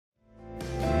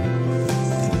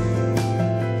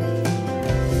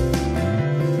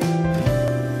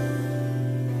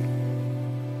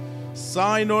Սա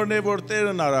այն օրն է, որ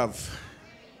Տերն արավ։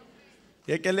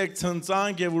 Եկել եք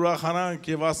ցնծանք եւ ուրախանանք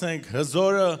եւ ասենք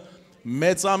հզորը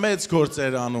մեծամեծ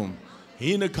գործեր անում։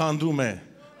 Հինը քանդում է,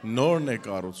 նորն է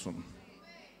կառուցում։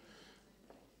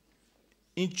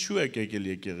 Ինչու եք եկել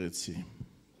եկեղեցի։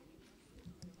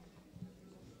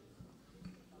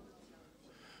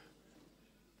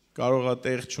 Կարող է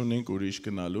տեղ չունենք ուրիշ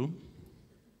գնալու։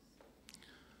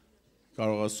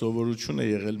 Կարող է սովորություն է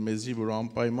եղել մեզի, որ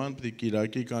անպայման պետք է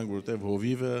կիրակի կանք, որտեղ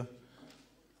հովիվը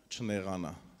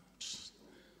չնեղանա։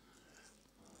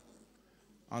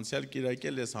 Անցյալ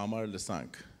կիրակել ես համար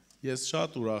լսանք։ Ես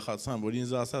շատ ուրախացան, որ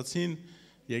ինձ ասացին,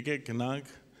 եկեք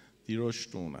գնանք Տիրոջ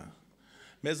տունը։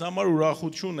 Մեզ համար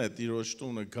ուրախություն է Տիրոջ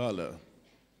տունը գալը։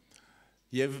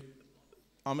 Եվ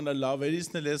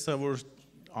ամենալավերիցն էլ էսա, որ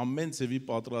ամեն ձևի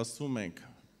պատրաստվում ենք,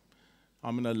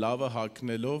 ամենալավը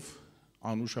հագնելով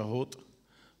անուշահոտ,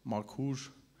 մաքուր,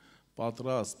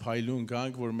 պատրաստ, փայլուն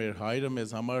գանք, որ մեր հայրը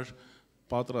մեզ համար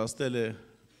պատրաստել է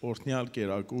օրհնյալ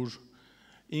կերակուր,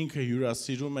 ինքը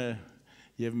հյուրասիրում է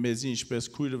եւ մեզի ինչպես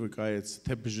քույրը վկայեց,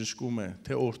 թե բժշկում է,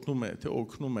 թե օրհնում է, թե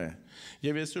օգնում է։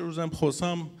 Եվ այսօր ուզեմ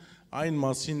խոսամ այն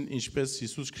մասին, ինչպես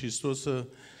Հիսուս Քրիստոսը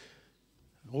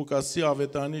Ղուկասի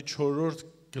ավետարանի 4-րդ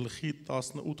գլխի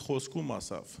 18 խոսքում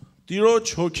ասավ.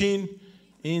 Տիրոջ հոգին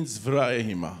ինձ վրա է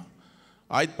հիմա։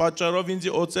 Այդ պատճառով ինձ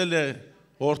օծել է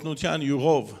օրհնության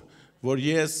յուղով, որ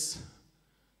ես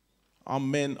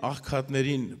ամեն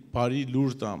աղքատներին բարի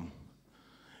լուր տամ։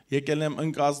 Եկել եմ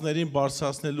ընկածներին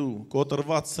բարձրացնելու,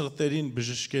 կոտրված սրտերին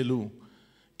բժշկելու,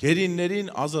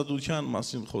 գերիններին ազատության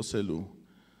մասին խոսելու,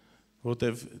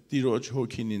 որտև Տիրոջ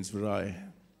հոգին ինձ վրա է։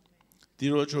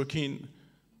 Տիրոջ հոգին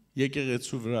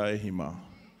եկեղեցու վրա է հիմա։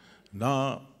 Նա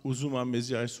ուզում է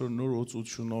մեզի այսօր նոր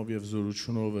օծությունով եւ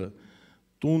զորությունով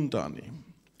տուն տանի։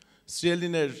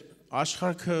 Սիրելիներ,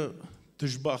 աշխարհը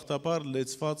դժբախտաբար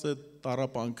լեցված է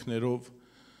տառապանքներով,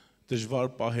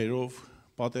 դժվար պահերով,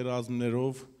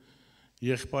 պատերազմներով,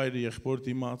 եղբայրը եղբոր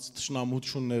դիմաց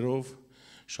թշնամություններով,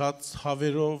 շատ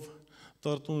ցավերով,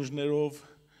 տրտունջներով,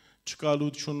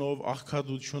 չկալությունով,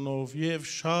 աղքատությունով եւ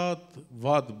շատ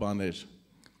վատ բաներ։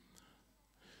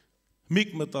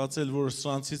 Միք մտածել, որ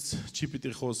սրանցից չի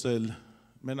պիտի խոսել,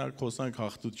 մենակ խոսանք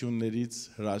հաղթություններից,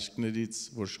 հրաշքներից,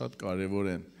 որ շատ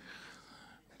կարևոր են։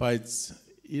 Բայց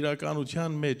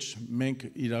իրականության մեջ մենք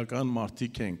իրական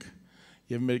մարդիկ ենք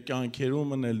եւ մեր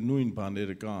կյանքերում էլ նույն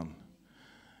բաները կան։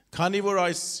 Քանի որ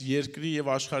այս երկրի եւ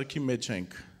աշխարհի մեջ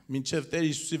ենք, մինչեւ Տեր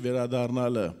Հիսուսի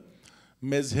վերադառնալը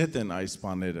մեզ հետ են այս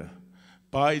բաները,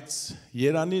 բայց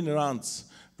երանի նրանց,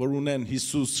 որ ունեն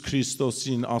Հիսուս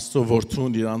Քրիստոսին Աստծո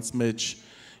որդուն իրանց մեջ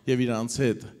եւ իրանց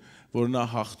հետ, որ նա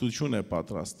հաղթություն է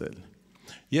պատրաստել։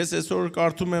 Ես այսօր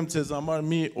կարդում եմ ձեզ համար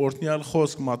մի օրհնյալ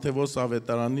խոսք Մատթեոս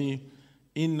ավետարանի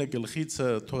 9 գլխիցը,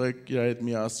 թողեք իրար հետ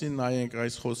միասին նայենք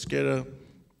այս խոսքերը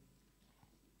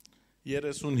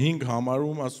 35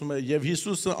 համարում ասում է. «Եվ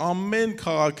Հիսուսը ամեն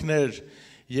քաղաքներ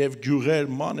եւ գյուղեր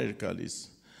ման էր գալիս,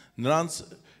 նրանց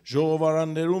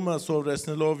ժողովարաններումը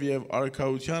սովորեցնելով եւ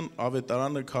արքայության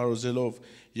ավետարանը քարոզելով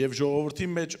եւ ժողովրդի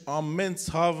մեջ ամեն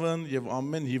ցավն եւ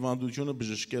ամեն հիվանդությունը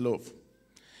բժշկելով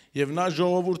եւ նա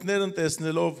ժողովուրդներն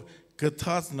տեսնելով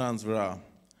գթած նրանց վրա,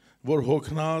 որ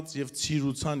հոգնած եւ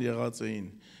ցիրուցան եղած էին,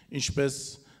 ինչպես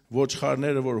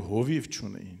ոչխարները, որ հովիվ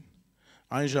չունեին։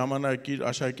 Այն ժամանակ իր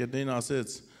աշակերտներին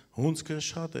ասեց. հունձքը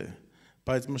շատ է,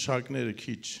 բայց մշակները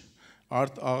քիչ։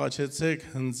 Արդ աղաչեցեք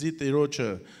հնձի Տիրոջը,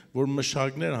 որ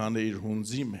մշակներ հանե իր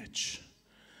հունձի մեջ։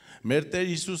 Մեր Տեր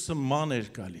Հիսուսը ման էր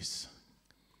գալիս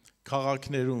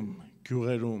քաղաքներում,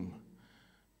 գյուղերում,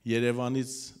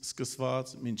 Երևանից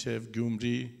սկսված մինչև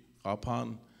Գյումրի,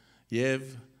 Ղափան եւ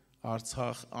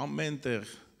Արցախ,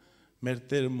 ամենտեղ մեր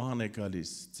Տերը ման է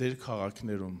գալիս ձեր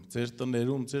քաղաքներում, ձեր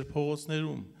տներում, ձեր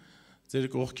փողոցներում, ձեր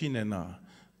կողքին է նա,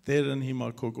 Տերն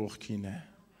հիմա քո կողքին է։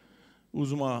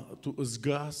 Ուզում է դու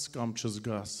զգաս կամ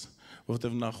չզգաս,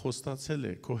 որովհետև նա խոստացել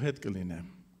է, քո հետ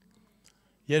կլինեմ։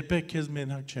 Երբեք քեզ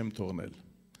մենակ չեմ թողնել,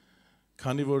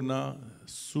 քանի որ նա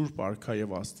Սուրբ Արքա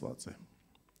եւ Աստված է։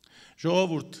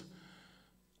 Ժողովուրդ,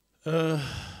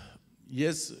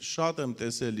 ես շատ եմ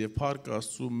տեսել եւ Փառք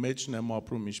Աստծո մեջն եմ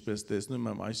ապրում, ինչպես տեսնում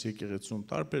եմ այս եկեղեցում,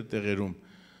 տարբեր տեղերում,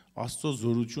 Աստծո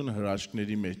զորությունը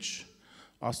հրաշքների մեջ,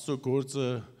 Աստծո գործը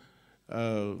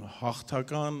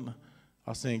հաղթական,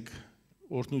 ասենք,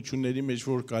 օրհնությունների մեջ,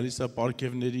 որ գալիս է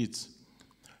պարգևներից,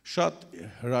 շատ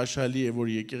հրաշալի է,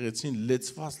 որ եկեղեցին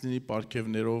լեցված լինի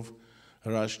պարգևներով,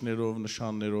 հրաշքներով,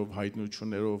 նշաններով,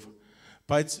 հայտնություններով,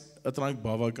 բայց ըտրանք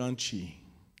բավական չի։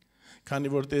 Քանի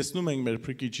որ տեսնում ենք մեր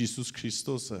Փրկիչ Հիսուս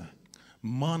Քրիստոսը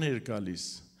ման էր գալիս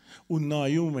ու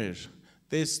նայում էր,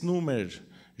 տեսնում էր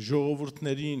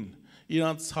ժողովուրդներին,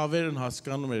 իրանց ցավերն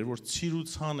հասկանում էր, որ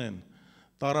ցիրուցան են,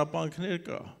 տառապանքներ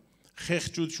կա,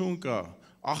 խեղճություն կա,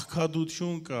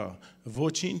 աղքատություն կա,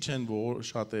 ոչինչ են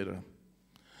շատերը։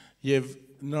 Եվ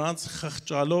նրանց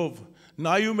խղճալով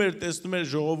նայում էր, տեսնում էր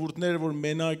ժողովուրդները, որ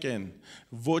մենակ են,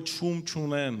 ոչ շում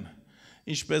չունեն,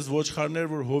 ինչպես ոչխարներ,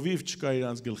 որ հովիվ չկա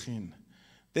իրանց գլխին։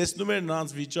 Տեսնում էր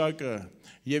նրանց վիճակը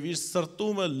եւ իր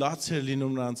սրտումը լաց էր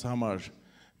լինում նրանց համար։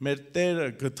 Մեր Տերը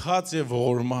գթած եւ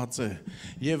ողորմած է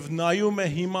եւ նայում է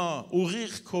հիմա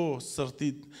ուղիղ քո սրտի,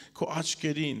 քո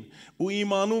աչքերին ու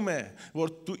իմանում է,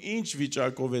 որ դու ինչ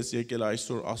վիճակով ես եկել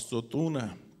այսօր Աստծո տունը։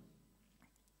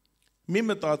 Մի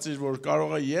մտածիր, որ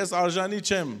կարող է ես արժանի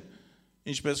չեմ,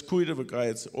 ինչպես քույրը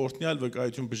վկայեց, օրհնյալ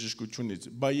վկայություն բժշկությունից,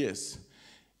 բա ես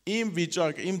իմ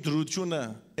վիճակ, իմ դրությունը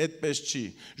այդպես չի։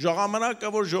 Ժամանակը,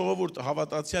 որ ժողովուրդ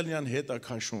հավատացյալ իրան հետ է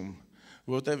քաշում,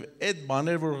 որտեվ այդ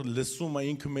բաներ, որ լսում է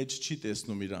ինքը մեջ չի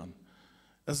տեսնում իրան։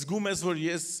 Զգում ես, որ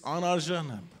ես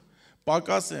անարժան եմ,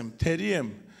 պակաս եմ, թերի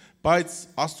եմ, բայց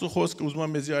Աստծո խոսքը ուզում է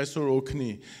մեզի այսօր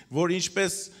օգնի, որ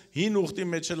ինչպես հին ուխտի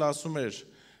մեջ էլ ասում էր,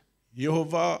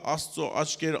 Եհովա Աստծո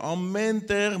աչքեր ամեն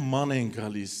տեղ ման են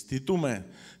գալիս, դիտում է,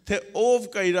 թե ով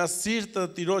կա իր սիրտը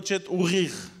Տիրոջ հետ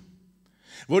ուղիղ,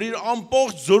 որ իր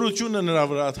ամբողջ զորությունը նրա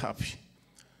վրա թափի։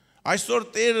 Այսօր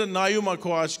Տերը նայում է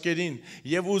քո աչքերին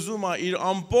եւ ուզում է իր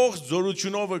ամբողջ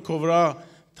զորությունով քո վրա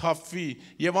թափվի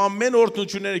եւ ամեն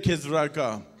օրհնությունները քեզ վրա կա,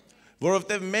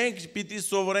 որովհետեւ մենք պիտի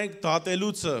սովորենք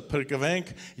դատելուցը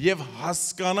փրկվենք եւ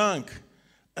հասկանանք,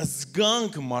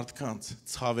 զգանք մարդկանց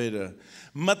ցավերը,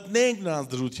 մտնենք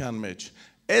նրանց դրության մեջ։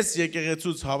 Այս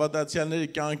եկեղեցուց հավատացյալների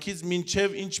կյանքից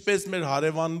մինչև ինչպես մեր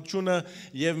հարևանությունը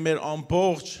եւ մեր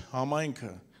ամբողջ համայնքը։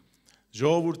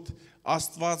 Ժողովուրդ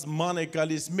Աստված ման է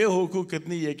գալիս մի հոգու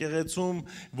գտնի եկեղեցում,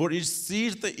 որ իր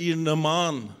սիրտը իր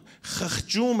նման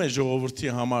խղճում է ժողովրդի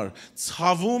համար,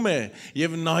 ցավում է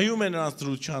եւ նայում է նրանց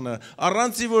դրությանը,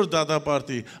 առանցի որ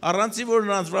դատապարտի, առանցի որ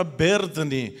նրանց վրա բեռ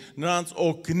դնի, նրանց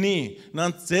օգնի,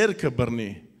 նրանց ձեռքը բռնի։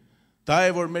 Դա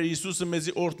է որ մեր Հիսուսը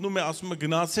մեզի օրհնում է, ասում է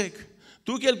գնացեք,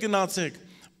 դուք էլ գնացեք,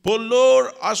 բոլոր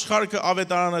աշխարհը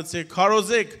ավետարանացեք,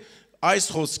 քարոզեք այս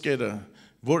խոսքերը,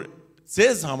 որ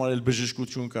ձեզ համար էլ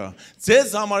բժշկություն կա,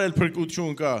 ձեզ համար էլ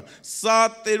փրկություն կա, սա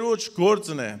Տերոջ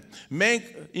գործն է։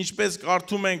 Մենք ինչպես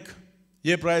կարդում ենք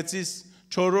Եբրայեցիս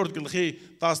 4-րդ գլխի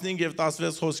 15 եւ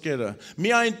 16 խոսքերը,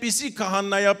 մի այնպիսի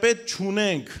քահանայապետ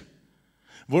չունենք,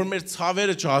 որ մեր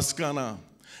ցավերը չհասկանա,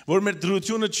 որ մեր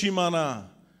դրությունը չիմանա,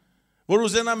 որ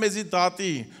ուզենա մեզի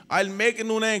դատի, այլ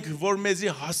մեկն ունենք, որ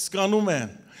մեզի հասկանում է,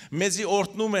 մեզի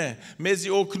օրհնում է,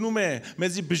 մեզի օգնում է,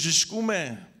 մեզի բժշկում է։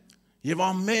 Եվ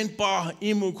ամեն պահ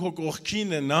իմ ու քո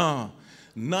կողքին է նա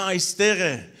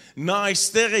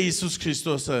այստեղ է Հիսուս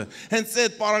Քրիստոսը, հենց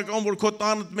այդ պարական, որ քո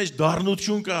տանդ մեջ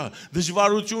դառնություն կա,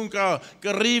 դժվարություն կա,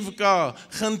 կռիվ կա,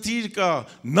 խնդիր կա,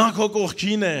 նա քո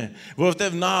կողքին է,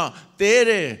 որովհետև նա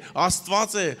Տեր է,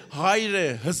 Աստված է, Հայր է,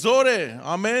 հզոր է,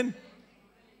 ամեն։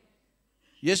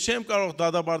 Ես չեմ կարող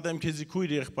դատապարտեմ քեզի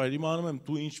քույր եղբայր, իմանում եմ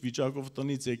դու ինչ վիճակով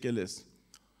տնից եկել ես,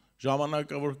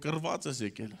 ժամանակը որ կռված ես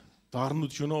եկել,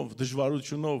 դառնությունով,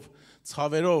 դժվարությունով,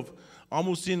 ցավերով,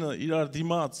 ամուսինը իրար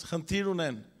դիմաց, խնդիր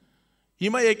ունեն։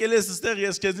 Հիմա եկել ես այստեղ,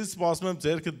 ես քեզից սպասում եմ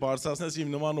ձեռքդ բարձրացնես,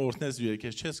 իմ նման օրհնես ու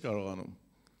եկես, չես կարողանում։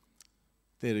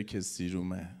 Տերը քեզ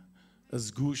սիրում է,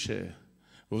 զգուշ է,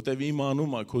 որտեվ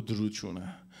իմանում է քո դրությունը։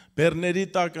 Բեռների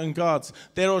տակ ընկած,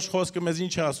 Տերոջ խոսքը մեզ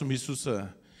ինչ է ասում Հիսուսը։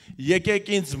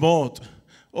 Եկեք ինձ մոտ,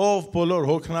 ով բոլոր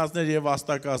հոգնածներ եւ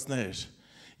վաստակածներ։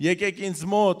 Եկեք ինձ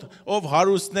մոտ, ով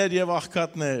հարուստներ եւ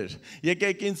աղքատներ։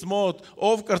 Եկեք ինձ մոտ,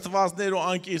 ով կրթվածներ ու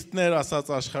անկիրտներ,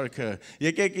 ասաց աշխարհը։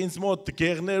 Եկեք ինձ մոտ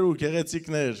տգեղներ ու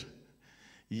գեղեցիկներ։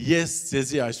 Ես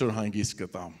ձեզի այսօր հանգիստ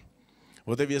կտամ,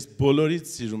 որտեվ ես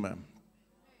բոլորից սիրում եմ։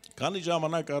 Քանի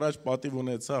ժամանակ առաջ պատիվ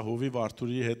ունեցա Հովիվ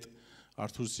Արթուրի հետ,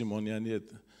 Արթուր Սիմոնյանի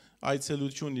հետ,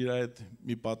 այցելություն իր հետ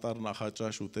մի պատառ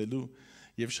նախաճաշ ուտելու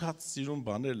եւ շատ սիրուն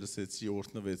բաներ լսեցի,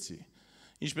 օրհնվեցի։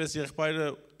 Ինչպես եղբայրը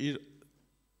իր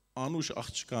անուշ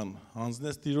աղջկան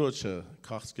հանձնեց Տիրոջը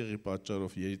քաղցկեղի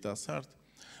պատճառով երիտասարդ,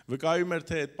 վկայում էր,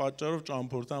 թե այդ պատճառով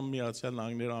ճամփորդան Միացյալ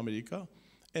Նահանգներ Ամերիկա,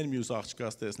 այն մյուս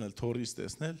աղջկաց տեսնել, թորից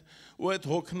տեսնել, ու այդ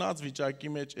հոգնած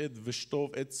վիճակի մեջ, այդ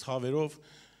վշտով, այդ ցավերով,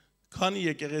 քանի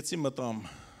եկեղեցի մտամ,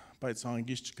 բայց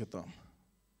հանգիստ չգտամ։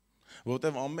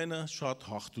 Որտեվ ամենը շատ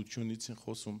հաղթությունից են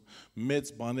խոսում,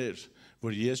 մեծ բաներ,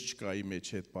 որ ես չկայի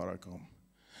մեջ այդ պարակում։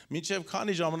 Մինչև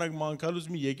քանի ժամանակ մանկալուց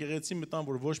մի եկեղեցի մտան,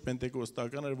 որ ոչ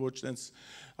պենտեկոստական էր, ոչ տենց,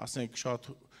 ասենք, շատ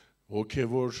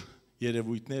հոգևոր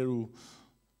երևույթներ ու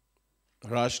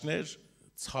հրաշքներ,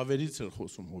 ցավերից էր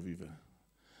խոսում Հովիվը,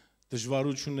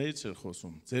 դժվարություններից էր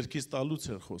խոսում, ձեռքից տալուց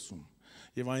էր խոսում,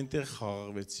 եւ այնտեղ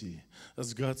խաղաղվեցի,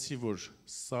 զգացի, որ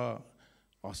սա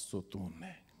Աստծո տունն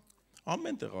է,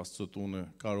 Ամեն տեղ Աստծո տունը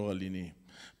կարող է լինի,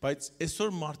 բայց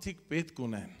այսօր մարդիկ պետք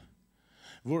ունեն,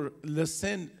 որ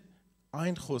լսեն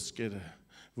այն խոսքերը,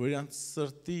 որ իրանց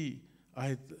սրտի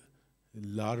այդ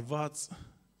լարված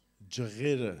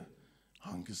ջղերը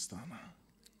հանգստանա,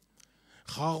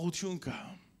 խաղաղություն կա,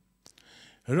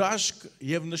 հրաշք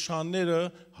և նշանները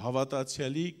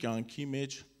հավատացյալի կյանքի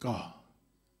մեջ կա,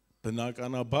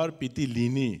 բնականաբար պիտի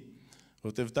լինի,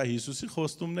 որտև դա Հիսուսի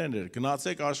խոստումներն էր,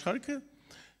 գնացեք աշխարհը,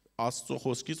 Աստծո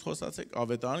խոսքից խոսացեք,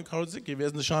 ավետարան քարոզեք և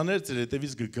ես նշաններ ձեր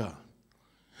հետևից կգա,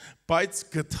 բայց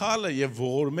գտալը և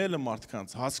ողորմելը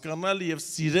մարդկանց, հասկանալը և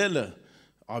սիրելը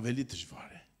ավելի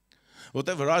դժվար է,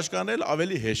 որտև հրաշքանել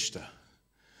ավելի հեշտ է,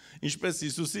 ինչպես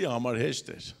Հիսուսի համար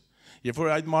հեշտ էր, երբ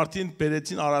որ այդ մարդին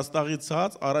բերեցին առաստաղից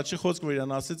ցած, առաջի խոսքը որ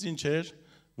իրան ասեց ինչ էր,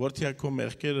 որդի քո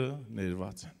մեղքերը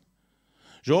ներված են։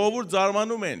 Ժողովուրդ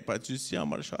զարմանում են, բայց Հիսուսի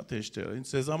համար շատ հեշտ էր,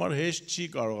 ինձ համար հեշտ չի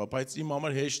կարողա, բայց իմ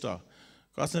համար հեշտ է։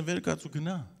 Կասեն վեր կաց ու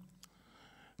գնա։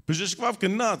 Բժշկվավ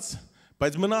գնաց,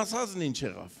 բայց մնացածն ինչ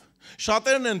եղավ։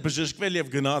 Շատերն են բժշկվել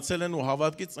եւ գնացել են ու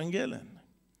հավատքից ընկել են։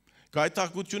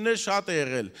 Գայթակղություններ շատ է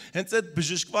եղել։ Հենց այդ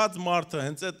բժշկված մարդը,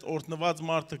 հենց այդ օրհնված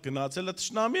մարդը գնացել է,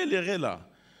 թշնամի էլ եղել է։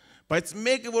 Բայց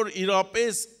մեկը որ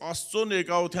իրապես Աստծո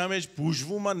ներկայության մեջ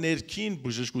բուժվում է ներքին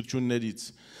բժշկություններից,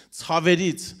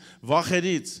 ցավերից,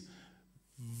 վախերից,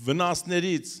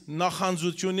 վնասներից,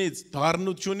 նախանձությունից,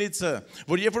 դառնությունից,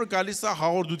 որ երբ որ գալիս է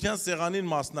հաղորդության սեղանին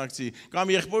մասնակցի,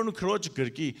 կամ եղբորն ու քրոջը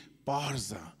գրկի, պարզ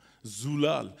է,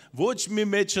 զուլալ, ոչ մի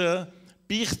մեջը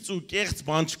պիղծ ու կեղծ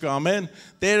բան չկա, ամեն,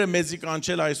 Տերը մեզի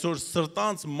կանչել այսօր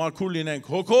սրտանց մաքուր լինենք,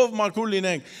 հոգով մաքուր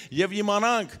լինենք եւ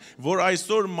իմանանք, որ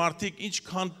այսօր մարդիկ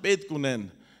ինչքան պետք ունեն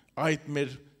այդ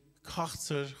մեր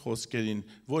քաղցր խոսքերին,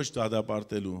 ոչ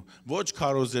դադապարտելու, ոչ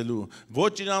քարոզելու,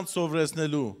 ոչ իրանց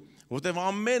սովորեցնելու, որտեվ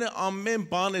ամեն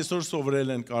բան այսօր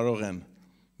սովորել են կարող են։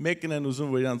 Մեկն են ուզում,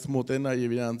 որ իրանց մոտենա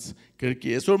եւ իրանց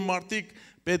գրկի։ Այսօր մարդիկ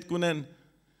պետք ունեն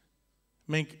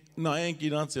մենք նայենք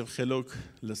իրանց եւ խելոք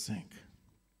լսենք։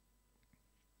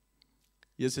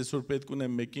 Ես այսօր պետք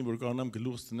ունեմ մեկին, որ կարողանամ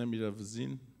գլուխս տնեմ իր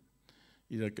վզին,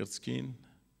 իր կրծքին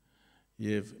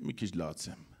եւ մի քիչ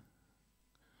լացեմ։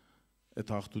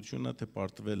 Այդ հաղթությունը թե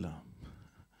պարտվելա։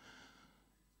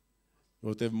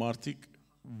 Որտեւ մարդիկ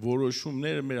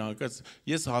որոշումները մեր հանկարծ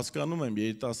ես հասկանում եմ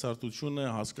երիտասարդությունը,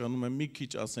 հասկանում եմ մի քիչ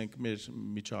ասենք մեր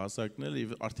միջահասակները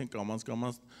եւ արդեն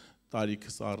կամաց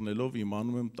տարիքս առնելով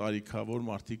իմանում եմ տարիքավոր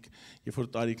մարդիկ, երբ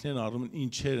որ տարիքներն առնում են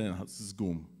ինչեր են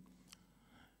զգում։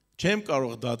 Չեմ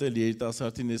կարող դատել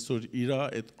երիտասարդին այսօր իր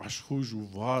այդ աշխույժ ու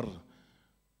վառ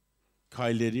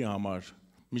քայլերի համար։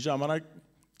 Մի ժամանակ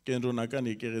կենտրոնական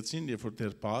եկեղեցին, երբ որ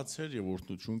դեռ բաց էր եւ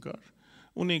օրհնություն կար,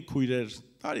 ունեն քույրեր,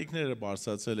 տարիքները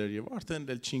բարձրացել էր եւ արդեն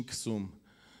էլ չին քսում,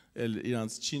 էլ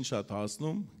իրանց չին շատ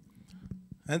հասնում։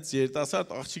 Հենց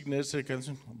երիտասարդ աղջիկ ներս եկել,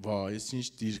 վա, ես ինչ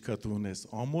դիրքա դու ունես,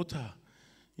 ամոթ է,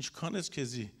 ինչքան ես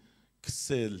քեզի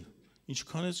քսել,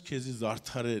 ինչքան ես քեզի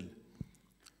զարդարել։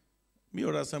 Մի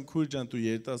օր ասեմ քույր ջան, դու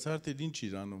երիտասարդ ես, ինչ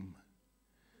իրանում։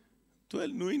 Դու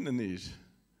էլ նույնն ես։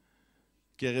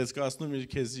 Գեղեցկացնում իր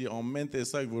քեզի ամեն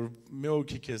տեսակ, որ մի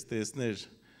օքի քեզ տեսներ,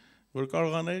 որ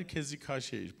կարողանայիր քեզի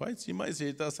քաշեիր, բայց հիմա այս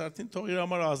երիտասարդին թող իր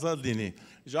համար ազատ լինի։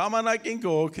 Ժամանակին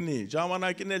կօգնի,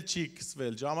 ժամանակին էլ չի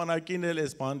քսվել, ժամանակին էլ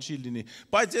այս բան չի լինի,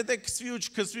 բայց եթե քսվի ու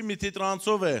չքսվի մի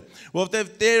տրանսով է,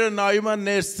 որովհետև Տերը նայում է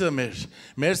ներսը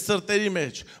մեր սրտերի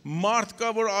մեջ։ Մարդ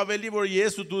կա, որ ավելի որ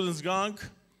ես ու դու զգանք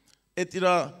այդ իր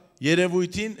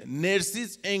երևույթին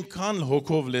ներսից այնքան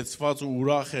հոգով լեցված ու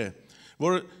ուրախ է,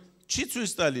 որ չի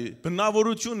ցույց տալի,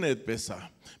 բնավորությունն է այդպես է։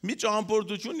 Մի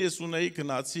ճամփորդություն ես ունեի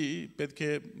գնացի, պետք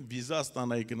է վիզա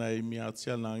ստանայի գնայի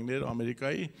Միացյալ Նահանգներ,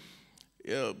 Ամերիկայի,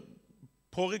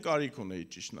 փողի կարիք ունեի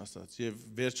ճիշտն ասած եւ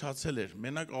վերջացել էր։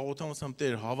 Մենակ աղոթում ասեմ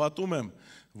Տեր, հավատում եմ,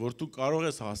 որ դու կարող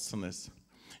ես հասցնես։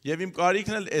 Եվ իմ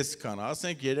կարիքն էլ այսքան,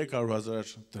 ասենք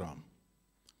 300,000 դրամ։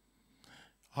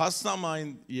 Հասնամ այն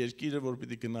երկիրը, որ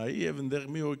պիտի գնայի եւ այնտեղ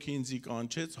մի հոգի ինձ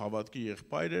կանչեց, հավատքի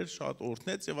եղբայր էր, շատ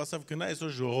օրհնեց եւ ասավ գնա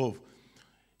այսօր ժողով։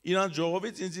 Իրան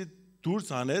ժողովից ինձ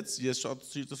դուրս հանեց, ես շատ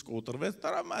սիրտս կոտրվեց,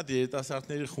 տարավ այդ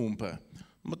երիտասարդների խումբը։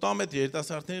 Մտամ այդ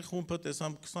երիտասարդների խումբը,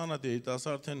 տեսամ 20 հատ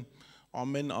երիտասարդ են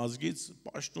ամեն ազգից,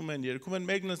 պաշտում են, երգում են,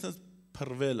 մեկն էսպես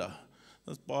փռվել է,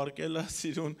 էս պարկել է,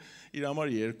 սիրուն իր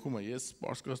համար երգում է։ Ես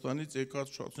Պարսկաստանից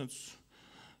եկած շատ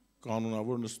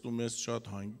կանոնավոր նստում ես շատ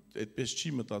այդպես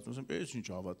չի մտածում, ասեմ, ես ինչ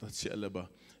հավատացյալ է բա։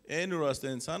 Այն ուր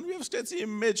աստենցան եւ սկսեցի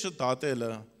իմ մեջը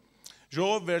դատելը։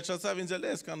 Ժողով վերջացավ ինձ էլ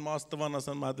այսքան մաս տվան,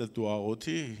 ասան մատել դու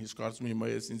աղոթի, իսկ կարծում հիմա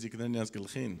ես ինձ կնեն իած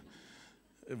գլխին։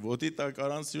 Ոտի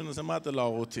տակարան սյուն ասեմ մատել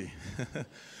աղոթի։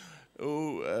 Ու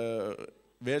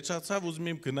վերջացավ ուզում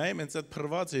իմ գնայեմ, հենց այդ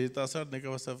փռված երիտասարդ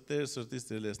եկավ ասավ Տեր սրտից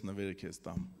դրել ես նվերը քեզ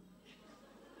տամ։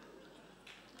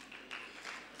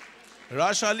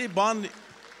 Հրաշալի բան,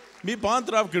 մի բան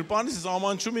դրավ գրպանից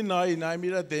ամանչում ի նայում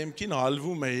իրա դեմքին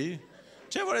հալվում էի,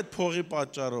 չէ որ այդ փողի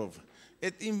պատճառով,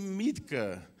 այդ իմ միտքը,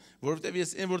 որովհետև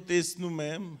ես այն որ տեսնում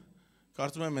եմ,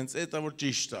 կարծում եմ հենց այդ որ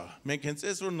ճիշտ է, մենք հենց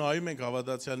այս որ նայում ենք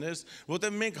հավատացյալներս,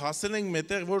 որովհետև մենք հասել ենք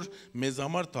մետեղ, որ մեզ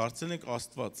համար դարձել ենք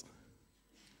Աստված։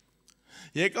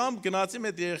 Եկամ գնացի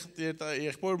մեծ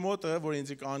եղբոր մոտը, որ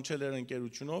ինձ կանչել էր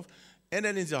ընկերությունով, այն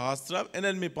էլ ինձ հասցրավ, այն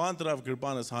էլ մի բան դրավ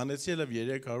գրպանս հանեցի ելավ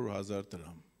 300,000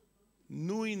 դրամ։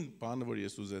 Նույն բանը, որ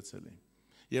ես ուզեցել եմ։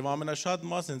 Եվ ամենաշատ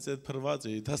մաս հենց այդ փրված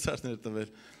է, դասարներ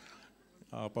տվել։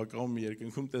 Ապակայում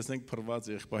երկնքում տեսնենք փրված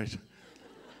եղբայր։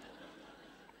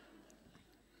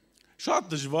 Շատ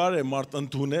դժվար է մարդ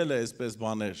ընդունել է այսպես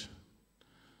բաներ։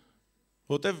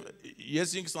 Որտեվ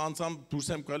ես ինքս անցամ դուրս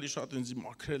եմ գալի շատ ինձ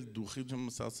մաքրել դուխի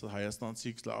ասած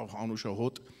հայաստանցիք լավ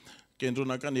անուշահոտ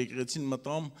կենտրոնական եկեղեցին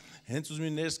մտամ հենց ուզում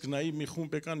եմ ներս գնայի մի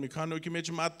խումբ եկան մի քանի հոգի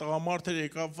մեջ մի հատ տղամարդ էր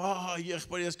եկավ վա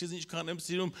եղբայր ես քեզ ինչքան եմ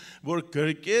սիրում որ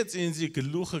գրկեց ինձի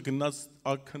գլուխը գնաց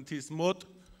ակնթիս մոտ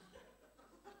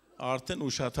արդեն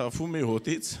ուշաթափում է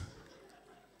հոտից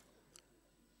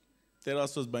Տեր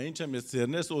Աստծո բա ինչ եմ ես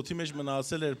ձեռներս օդի մեջ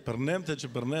մնացել էր բռնեմ թե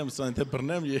չբռնեմ սա թե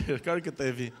բռնեմ երկար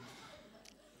կտևի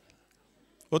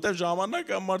Որտեվ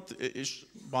ժամանակը մարդ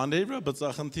բաների վրա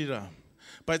բծախնդիր է,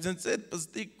 բայց հենց այդ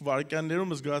պստիկ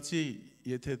վարքյաններում զգացի,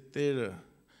 եթե Տերը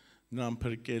նրան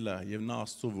փրկել է եւ նա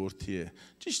Աստծո որդի է,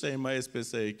 ճիշտ է հիմա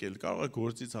այսպես է եկել, կարող է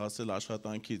գործից հասել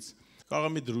աշխատանքից,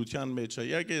 կարող է մի դրության մեջ է,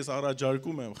 իհարկե ես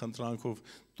առաջարկում եմ խնդրանքով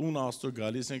տուն Աստծո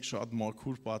գալիս ենք շատ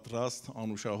մաքուր պատրաստ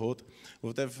անուշահոտ,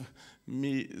 որտեվ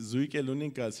մի զույգ էլ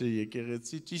ունին կացրի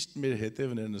եկեղեցի ճիշտ մեր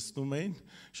հետևն էր նստում էին,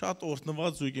 շատ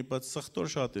օրհնված զույգ են, բայց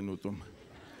սխտոր շատ են ուտում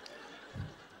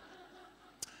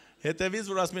Հետևից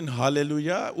որ ասում են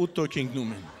հալելույա 8 հոգի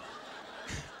ընկնում են։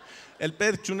 Էլ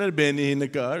պետք չուներ բենիի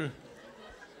նկար։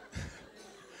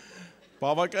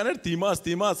 Բավական էր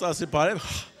դիմաց ասի բարև։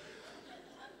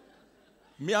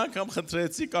 Մի անգամ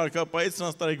խնդրեցի կարգապահից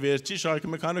նրանց տարեք վերջի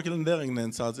շարքը մի քանի հոգի ընդեղ ենք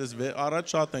նենցած, ես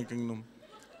առաջ շատ ենք ընկնում։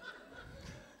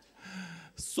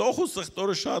 Սոխ ու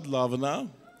սխտորը շատ լավն է,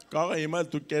 կարող է հիմա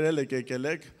դուք կերել եք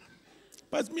եկել եք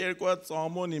Բայց մի երկու հատ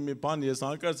ծամոնի մի բան ես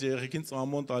հանկարծ երեխեքին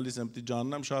ծամոն տալիս եմ դի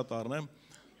ջաննամ շատ առնեմ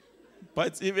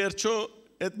բայց ի վերջո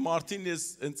այդ մարդին ես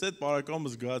հենց այդ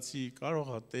բարակամը զգացի կարող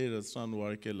է Տերը սրան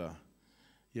ուղարկել է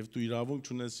եւ դու իրավունք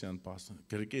չունես ցան պասը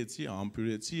գրկեցի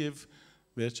ամբյուրեցի եւ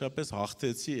վերջապես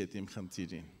հաղթեցի այդ իմ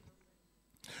խնդիրին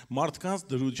մարդկանց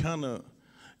դրությանը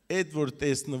այդ որ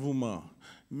տեսնվում է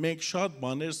մենք շատ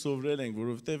բաներ սովորել ենք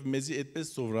որովհետեւ մեզի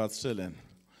այդպես սովորացրել են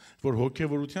որ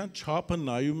հոգևորության չափը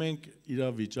նայում ենք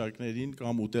իրավիճակներին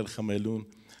կամ ուտել խմելուն,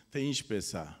 թե ինչպես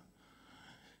է։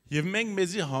 Եվ մենք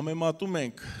մեզի համեմատում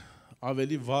ենք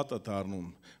ավելի վատը դառնում,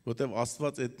 որտեղ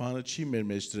Աստված այդ բանը չի մեր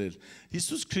մեջ դրել։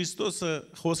 Հիսուս Քրիստոսը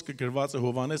խոսքը գրված է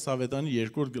Հովհաննես Ավետարանի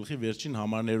 2-րդ գլխի վերջին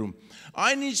համարներում։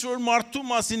 Այն ինչ որ մարդու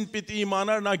մասին պիտի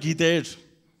իմանար նա գիտեր։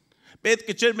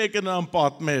 Պետք չէր մեկը նրան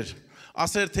պատմեր,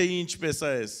 ասեր թե ինչպես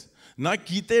է այս։ Նա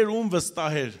գիտեր ում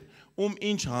վստահեր, ում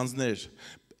ինչ հանձներ։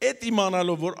 Այդ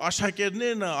իմանալով, որ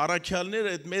աշակերտներն, առաքյալները,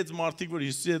 այդ մեծ մարդիկ, որ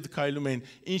Հիսուսի հետ քայլում էին,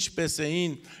 ինչպես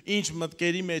էին, ինչ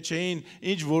մտքերի մեջ էին,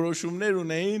 ինչ որոշումներ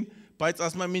ունեին, բայց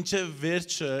ասում եմ, մինչև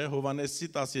վերջը Հովհաննեսի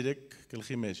 13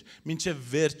 գլխի մեջ, մինչև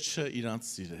վերջը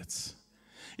իրանց սիրեց։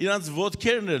 Իրանց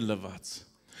ոտքերն էր լված։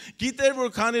 Գիտեր,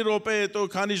 որ քանի րոպե հետո,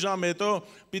 քանի ժամ հետո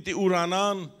պիտի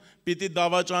ուրանան, պիտի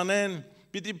դավաճանեն,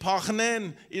 պիտի փախնեն,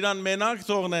 իրան մենակ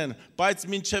թողնեն, բայց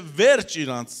մինչև վերջ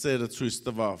իրանց սերը ցույց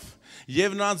տվավ։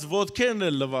 Եվ նրանց ոտքերն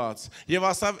էլ լված, եւ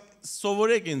ասավ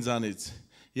սովորեք ինձանից,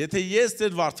 եթե ես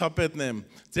ձեր վարդապետն եմ,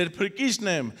 ձեր փրկիչն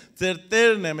եմ, ձեր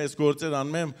Տերն եմ, այս գործեր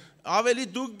անում եմ, ավելի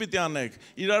դուք պիտի անեք,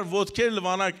 իրար ոտքեր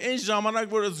լվանակ, այն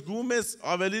ժամանակ որ զգում ես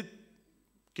ավելի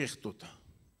կեղտոտ։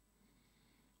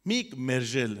 Միք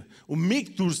մերժել ու միք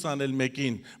դուրս անել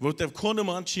մեկին, որտեվ քո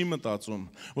նման չի մտածում,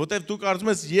 որտեվ դու կարծում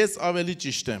ես ես ավելի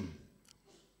ճիշտ եմ։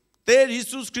 Տեր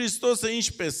Հիսուս Քրիստոսը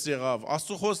ինչպես եղավ,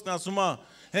 Աստծո խոսքն ասում է,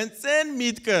 հենց այն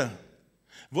միտքը,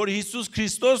 որ Հիսուս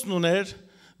Քրիստոսն ուներ,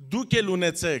 դուք էլ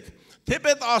ունեցեք,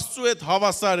 թեպետ Աստծո հետ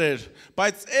հավասար էր,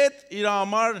 բայց այդ իր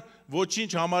համար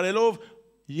ոչինչ համարելով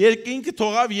երկինքը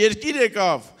թողավ, երկիր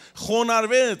եկավ,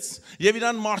 խոնարհվեց եւ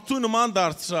իրան մարդու նման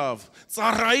դարձավ,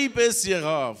 ծառայի պես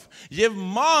եղավ եւ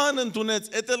մահն ընդունեց,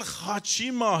 այդ էլ խաչի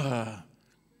մահը։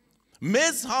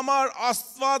 Մեզ համար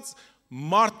Աստված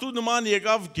մարդու նման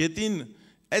եկավ գետին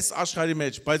այս աշխարհի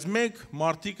մեջ, բայց մենք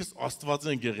մարդիկս Աստված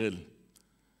ենք եղել։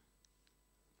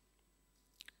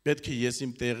 Պետք է ես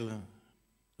իմ տեղը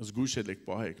զգուշ եք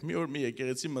պահեք։ Մի օր մի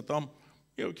եկեղեցի մտամ,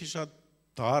 մի օքի շատ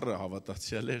դառը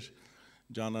հավատացյալ էր,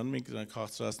 ջանանում ենք նրան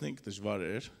քաղցրացնենք դժվար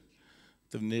էր,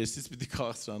 դեռ ներսից պիտի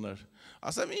քաղցրանար։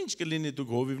 Ասեմ ինչ կլինի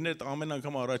դուք հովիվներ ամեն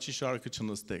անգամ առաջի շարքը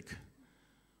չնստեք։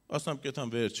 Ասամ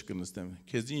կեթան վեր չկնստեմ,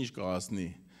 քեզ ինչ կհասնի,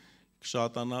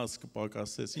 կշատանաս,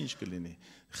 կպակասես, ինչ կլինի։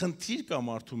 Խնդիր կա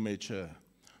մարդու մեջը,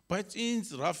 բայց ինձ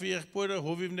Ռաֆի եղբորը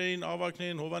հովիվներին,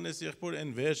 ավակներին, Հովանես եղբորը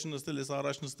այն վերջ նստել, ես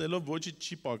առաջ նստելով ոչինչ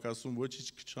չի պակասում, ոչինչ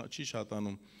չի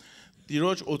շատանում։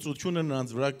 Տիրոջ օծությունը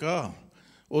նրանց վրա կա,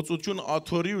 օծությունը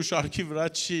աթոռի ու շարքի վրա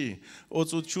չի,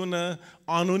 օծությունը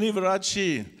անունի վրա չի,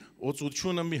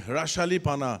 օծությունը մի հրաշալի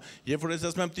բան է, երբ որ ես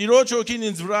ասում եմ Տիրոջ հոգին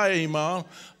ինձ վրա է հիմա,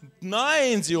 նա է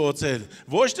ինձ օծել,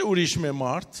 ոչ թե ուրիշ մի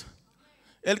մարդ։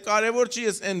 Էլ կարևոր չի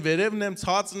ես այն վերևն եմ,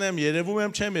 ցածն եմ, երևում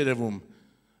եմ, չեմ երևում։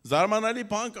 Զարմանալի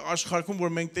բան կա աշխարհում,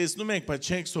 որ մենք տեսնում ենք, բայց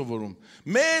չենք սովորում։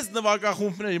 Մեծ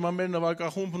նվագախումբներ, հիմա մեր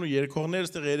նվագախումբն ու երգողները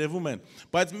այստեղ երևում են,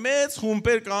 բայց մեծ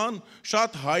խումբեր կան,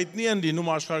 շատ հայտնի են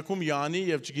լինում աշխարհում Յանի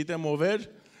եւ չգիտեմ ովեր,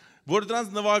 որ դրանց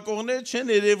նվագողներ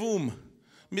չեն երևում։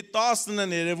 Մի 10-ն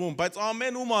են երևում, բայց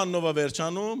ամեն ում աննով է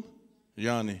վերջանում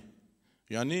Յանի։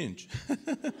 Յանի ինչ։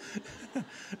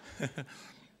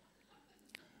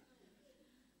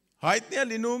 Հայտնի է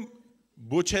լինում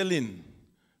Բուչելին,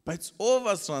 բայց ով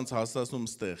է սրանց հասցնում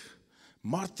ստեղ։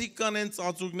 Մարդիկ կան են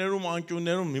ծածուկներում,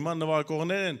 անկյուններում, հիմա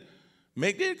նվագողներ են,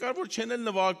 մեկներ կար որ չեն էլ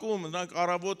նվագում, նրանք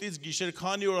առավոտից գիշեր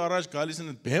քանի օր առաջ գալիս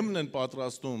են, բեմն են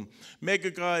պատրաստում,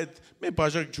 մեկը կա այդ մի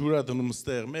բաժակ ջուր է դնում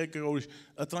ստեղ, մեկը ուրիշ,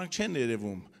 դրանք չեն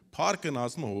երևում, փառքն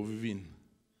ասում հովիվին։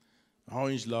 Հա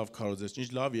ինչ լավ քարոզեց, ինչ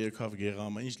լավ երգավ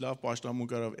գեղամը, ինչ լավ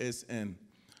պաշտամունք արավ SN։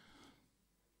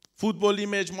 Ֆուտբոլի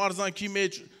մեջ, մարզանքի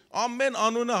մեջ ամեն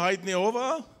անունը հայտնի ով է։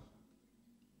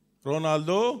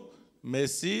 Ռոնալդո,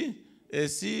 Մեսսի,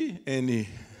 Էսի, Էնի։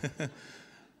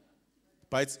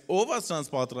 Բայց ով է սրանց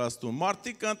պատրաստում։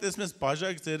 Մարդիկ կան տեսնում ես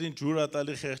բաժակ ձերին ջուր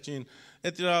ատալի խեղճին,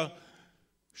 այդ իրա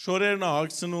շորերն է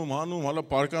հագցնում, հանում, հալա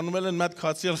պարկանում են, մի հատ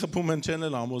քացիել խփում են, չեն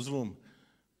էլ համոզվում։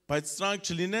 Բայց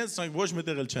սրանք չլինեն, սրանք ոչ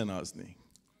մետեղ էլ չեն հասնի։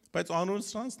 Բայց անուն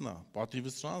սրանցն է,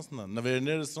 պատիվը սրանցն է,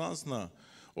 նվերները սրանցն է։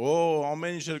 Օ,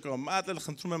 ամեն ինչ կա, մատ էլ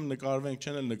խնդրում եմ նկարվենք,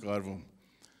 չեն էլ նկարվում։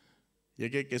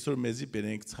 Եկեք այսօր մեզի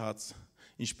բերենք ցած,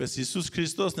 ինչպես Հիսուս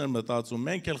Քրիստոսն էր մտածում,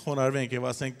 մենք էլ խոնարհվենք եւ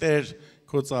ասենք Տեր,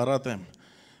 քո ծառատ եմ։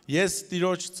 Ես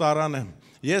Տիրոջ ծառան եմ։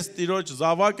 Ես Տիրոջ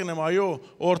զավակն եմ, այո,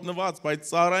 օրհնված, բայց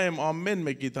ծառա եմ ամեն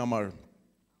մեկիդ համար։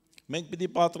 Մենք պիտի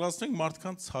պատրաստենք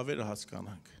մարդկանց ցավերը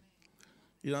հասկանանք։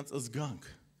 Իրանց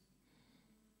զգանք։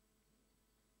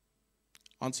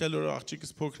 Անցյալ օրը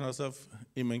աղջիկս փոքրն ասավ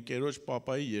իմ ընկերոջ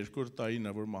պապայի 2 տարին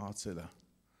է որ մահացել է։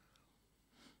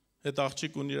 Այդ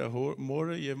աղջիկ ունի իր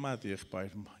մորը եւ մատ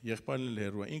եղբայր։ Եղբայրն էլ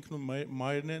հեռու է, ինքն ու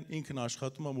մայրն են, ինքն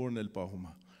աշխատում է, մորն էլ պահում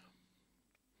է։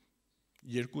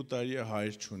 2 տարի է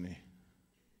հայր չունի։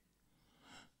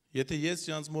 Եթե ես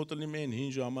իրանց մոտ լինեմ այն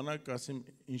հին ժամանակ, ասեմ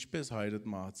ինչպես հայրդ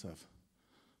մահացավ։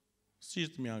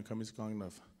 Սիրտ մի անգամից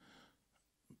կանգնավ։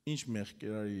 Ինչ մեղք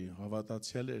արի,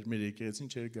 հավատացյալ էր, մեր եկեղեցին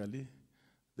չէր գալի։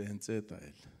 Դե հենց այդ է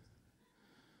էլ։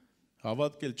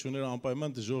 Հավատք էլ չուներ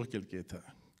անպայման դժողք էլ կեթա։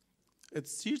 Այդ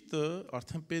սիրտը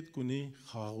արդեն պետք ունի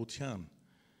խաղաղության։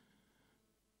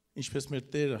 Ինչպես մեր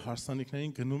Տերը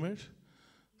հարսանիքներին գնում էր,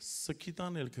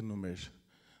 սքիտան էլ գնում էր։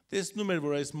 Տեսնում էր,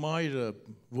 որ այս մայրը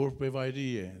որբևայրի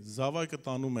է, զավակը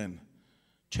տանում են,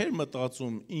 չէր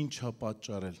մտածում ինչ է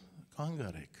պատճառել, կանգ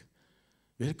արեք,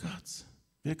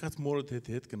 վերկաց մորդ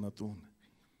հետ գնա տուն։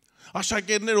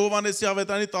 Աշակերտներ Հովանեսի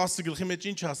ավետարանի 10 գլխի մեջ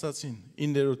ինչ ասացին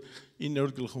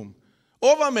 9-րդ գլխում։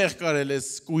 Ով է մեղք կարել այս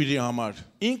կույրի համար։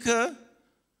 Ինքը,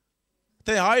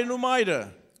 թե հայրն ու մայրը,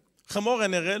 խմող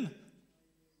են եղել,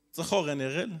 ծխող են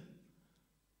եղել,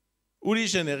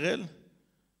 ուրիշ են եղել,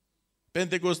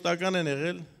 պենտեկոստական են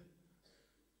եղել,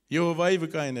 Եհովայի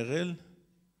վկա են եղել։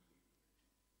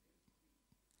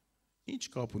 Ինչ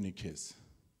կապ ունի քեզ։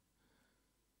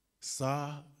 Սա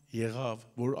եղավ,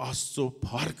 որ Աստծո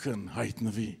փառքն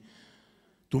հայտնվի։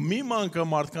 Դու մի մանկա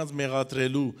մարդկանց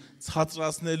մեղադրելու,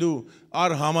 ցածրացնելու,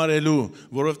 արհամարելու,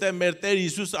 որովհետև մեր Տեր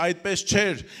Հիսուս այդպես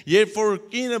չէր, երբ որ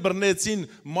կինը բռնեցին,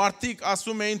 մարդիկ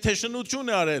ասում էին, թե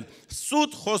շնություն է արել,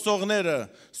 սուտ խոսողները,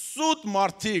 սուտ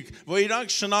մարդիկ, որ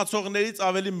իրանք շնացողներից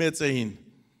ավելի մեծ էին։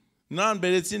 Նրան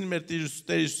բերեցին մեր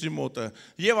Տեր Հիսուսի մոտը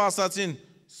եւ ասացին,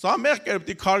 սա մեղք է,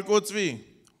 պիտի քարկոծվի։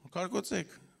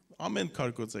 Քարկոծեք, ամեն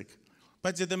քարկոծեք,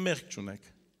 բայց եթե մեղք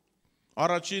չունեք։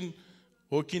 Առաջին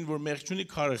հոգին, որ մեղք չունի,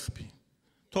 քարը խփի։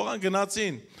 Թողան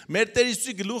գնացին։ Մեր Տեր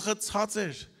Հիսուսի գլուխը ցած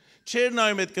էր։ Չէր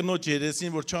նայում այդ կնոջ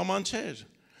երեսին, որ չամանչեր։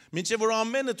 Մինչև որ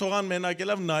ամենը թողան մենակ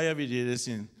ելավ նայավ իր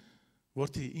երեսին։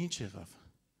 Որդի, ինչ եղավ։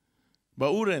 Բա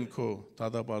ուր են քո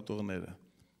դատապարտողները։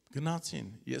 Գնացին,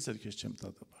 ես էլ քեզ չեմ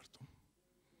դատապարտում։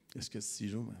 Ես քեզ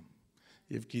սիրում եմ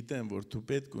եւ գիտեմ, որ դու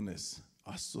պետք ունես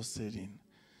Աստծո սերին։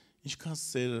 Ինչքան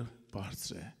սերը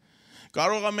բարձր է։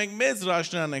 Կարող է մենք մեծ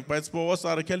հրաշքներ անենք, բայց Պողոս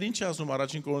առաքյալը ինչ է ասում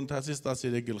առաջին Կորինթացիս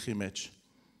 13 գլխի մեջ։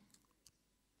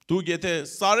 Դուք եթե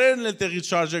սարերն էլ տեղից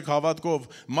շարժեք հավատքով,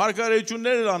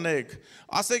 մարգարեություններ անեք,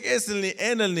 ասեք էս լինի,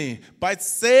 այն լինի, բայց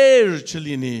սեր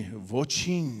չլինի,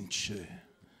 ոչինչ։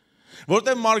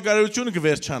 Որտեղ մարգարեությունը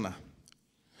կվերջանա,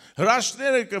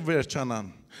 հրաշքները կվերջանան,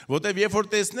 որտեղ երբ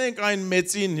որ տեսնենք այն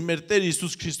մեծին, մեր Տեր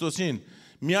Հիսուս Քրիստոսին,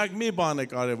 միակ մի բան է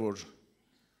կարևոր,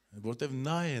 որտեղ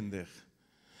նա է այնտեղ։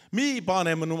 Մի բան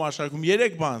է մնում աշխարհում,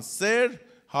 3 բան՝ սեր,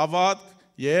 հավատք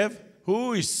եւ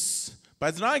հույս։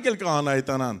 Բայց նրանք էլ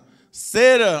կանայտանան։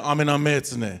 Սերը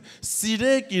ամենամեծն է։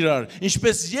 Սիրեք իրար,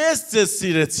 ինչպես ես ձեզ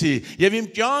սիրեցի եւ իմ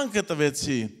կյանքը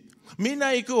տվեցի։ Մի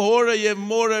նայի քո հորը եւ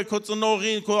մորը, քո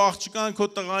ծնողին, քո աղջկան, քո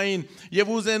տղային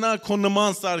եւ ուզենա քո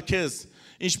նման սարքես։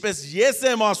 Ինչպես ես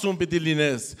եմ ասում պիտի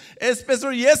լինես, այսպես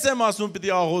որ ես եմ ասում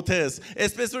պիտի աղոթես,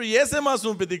 այսպես որ ես եմ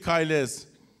ասում պիտի քայլես։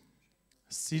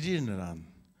 Սիրիր նրան,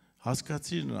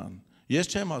 հասկացիր նրան։ Ես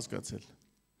չեմ հասկացել։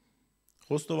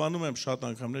 Խոստովանում եմ շատ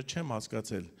անգամներ չեմ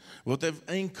հասկացել, որտեվ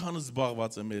այնքան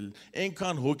զբաղված եմ ել,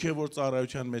 այնքան հոգևոր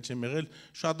ծառայության մեջ եմ եղել,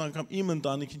 շատ անգամ իմ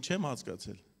ընտանիքին չեմ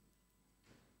հասկացել։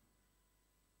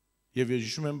 Եվ ես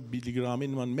հիշում եմ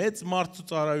Բիլիգրամի նման մեծ մարդու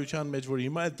ծառայության մեջ, որ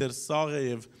հիմա է դեռ սաղ է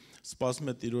եւ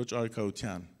սպասում է Տիրոջ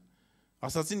արքայության։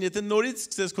 Ասացին, եթե նորից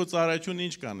սկսես քո ծառայությունը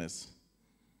ինչ կանես։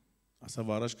 Ասա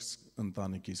վարաշ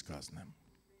ընտանիքիս կազմեմ։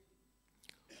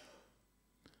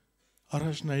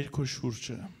 Առաջնայիր քո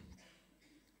շուրջը։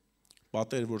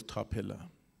 Պատեր, որ թափել է։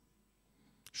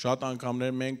 Շատ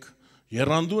անգամներ մենք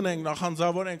եռանդուն ենք,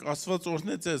 նախանձավոր ենք, Աստված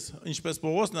օրհնեց ես, ինչպես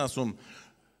Պողոսն է ասում,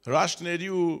 հրաշքների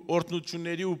ու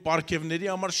օրհնությունների ու պարգևների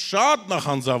համար շատ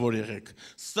նախանձավոր եղեք։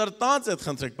 Սրտանց այդ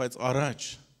խնդրեք, բայց առաջ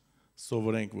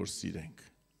սովորենք, որ սիրենք։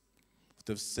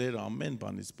 Որտեվ սերը ամեն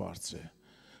բանից բարձր է։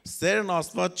 Սերն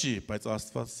Աստված չի, բայց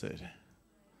Աստված սեր է։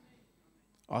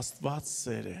 Աստված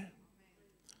սեր է։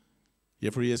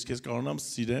 Երբ որ ես քեզ կարողանամ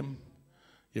սիրեմ,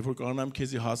 երբ որ կարողանամ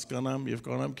քեզի հասկանամ, եւ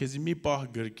կարողանամ քեզի մի պահ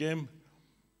գրկեմ,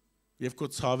 եւ քո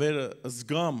ցավերը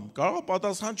զգամ, կարող է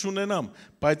պատասխան չունենամ,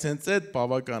 բայց հենց այդ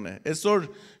բավական է։ Այսօր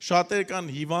շատեր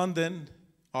կան հիվանդ են,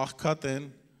 աղքատ են,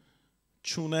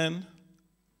 չունեն,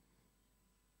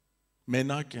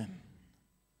 մենակ են,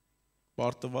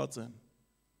 պարտված են,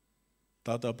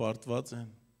 դատապարտված են,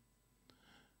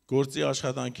 գործի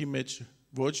աշխատանքի մեջ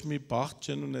ոչ մի բախտ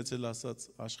չեն ունեցել ասած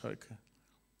աշխարհը։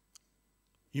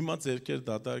 Հիմա ձերքեր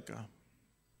դատար կա։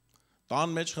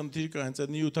 Տան մեջ խնդիր կա, հենց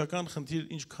այդ նյութական խնդիր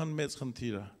ինչքան մեծ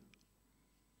խնդիր է։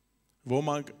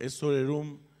 Ոմանք այսօրերում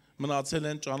մնացել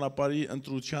են ճանապարհի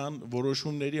ընտրության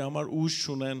որոշումների համար ուժ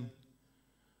չունեն։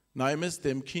 Նայում ես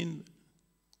դեմքին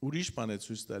ուրիշ բան է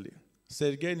ցույց տալի։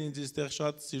 Սերգեյն ինձ այստեղ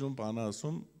շատ սիրուն բան է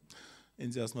ասում,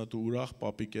 ինձ ասում է դու ուրախ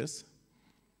պապիկ ես։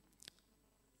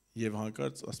 Եվ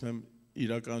հանկարծ ասում եմ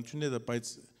իրականությունն է դա,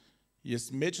 բայց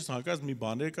ես մեջս հանկարծ մի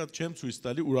բաներ կա չեմ ցույց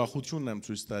տալի, ուրախությունն եմ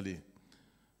ցույց տալի։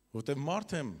 Որտեվ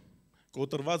մարդ եմ,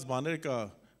 կոտրված բաներ կա,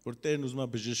 որ Տերն ուզում է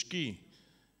բժշկի։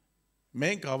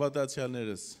 Մենք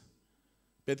հավատացյալներս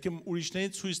պետք է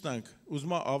ուրիշներին ցույց տանք,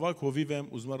 ուզում է ավակ հովիվ եմ,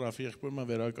 ուզում է Ռաֆի եղբորը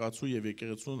վերակացու եւ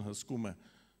եկեղեցուն հսկում է։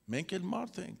 Մենք էլ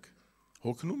մարդ ենք,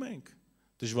 հոգնում ենք,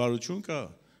 դժվարություն կա,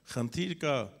 խնդիր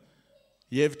կա,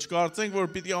 եւ չկարծենք, որ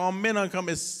պիտի ամեն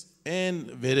անգամ էս այն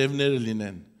վերևները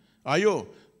լինեն։ Այո,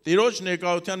 Տիրոջ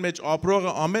ներկայության մեջ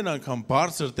ապրողը ամեն անգամ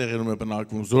բարձր տեղերում է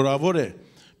բնակվում, զորավոր է,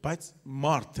 բայց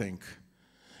մարդ ենք։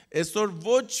 Այսօր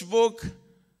ոչ ոք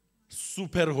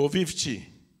սուպեր հովիվ չի։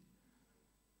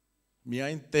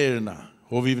 Միայն Տերն է,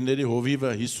 հովիվների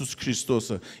հովիվը Հիսուս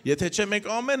Քրիստոսը։ Եթե չէ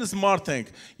մենք ամենս մարդ ենք,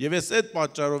 եւ ես այդ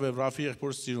պատճառով եմ Ռաֆի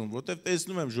եղբոր սիրում, որտեվ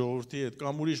տեսնում եմ ժողովրդի հետ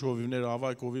կամ ուրիշ հովիվներ,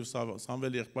 ավակ հովիվ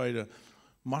Սամվել եղբայրը,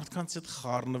 մարդկանց հետ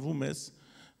խառնվում ես,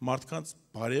 մարդկանց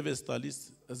բարև ես տալիս,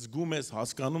 զգում ես,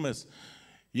 հասկանում ես։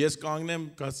 Ես կանգնեմ,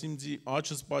 գասիմ ձի,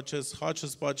 աչս պաչես,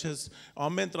 խաչս պաչես,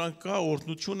 ամեն տրանք կա,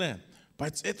 օրհնություն է,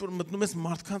 բայց այդ որ մտնում ես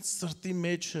մարդկանց սրտի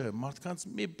մեջը, մարդկանց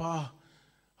մի բահ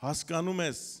հասկանում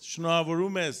ես,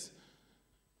 շնորհավորում ես,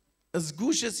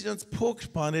 զգուշ ես իրենց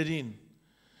փոքր բաներին։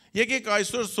 Եկեք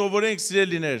այսօր սովորենք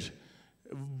սիրելիներ,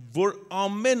 որ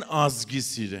ամեն ազգի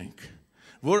սիրենք,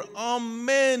 որ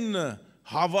ամեն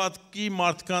հավատքի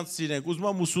մարդկանց սիրենք, ուզում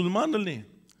է մուսուլման լինի,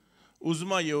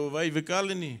 ուզում է Եհովայի վկա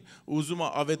լինի, ուզում է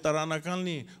ավետարանական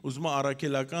լինի, ուզում է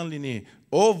առաքելական լինի,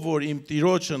 ով որ իմ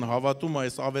Տիրոջն հավատում է,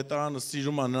 այս ավետարանը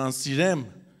սիրում է, նրան սիրեմ,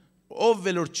 ով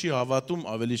որ չի հավատում,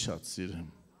 ավելի շատ սիրեմ։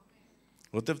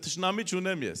 Որտեվ թշնամի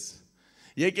չունեմ ես։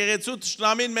 Եկեղեցու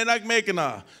թշնամին մենակ մեկն է,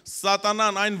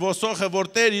 սատանան այն ոսոխը, որ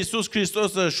Տեր Հիսուս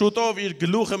Քրիստոսը շուտով իր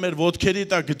գլուխը մեր ոտքերի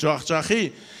տակ կջախջախի,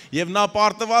 եւ նա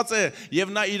պարտված է,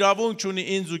 եւ նա իրավունք ունի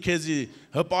ինձ ու քեզի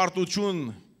հպարտություն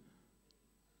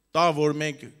տա, որ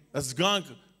մենք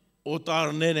զգանք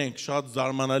օտարներ ենք, շատ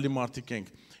զարմանալի մարդիկ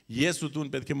ենք։ Ես ու դու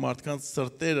պետք է մարդկանց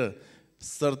սրտերը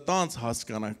սրտանց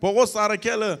հասկանանք։ Պողոս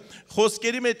առաքյալը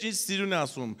խոսքերի մեջ ինչ սիրուն է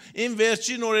ասում։ Իմ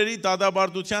վերջին օրերի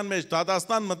դադարության մեջ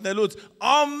դատաստան մտնելուց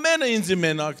ամենը ինձ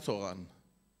մենակ թողան։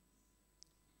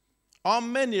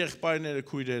 Ամեն եղբայրները,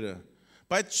 քույրերը,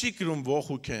 բայց չի գրում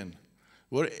ողուքեն,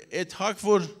 որ այդ հակ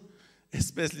որ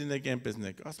այսպես լինեք, այնպես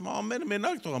լինեք։ Ասում ամենը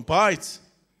մենակ թողան, բայց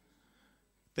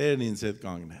Տերն ինձ հետ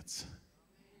կանգնեց։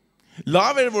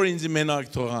 Լավ էր, որ ինձ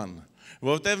մենակ թողան,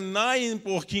 որովհետև նա իմ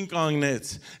կողքին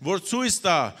կանգնեց, որ ցույց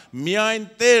տա միայն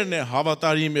Տերն է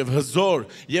հավատարիմ եւ հզոր,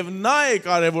 եւ նա է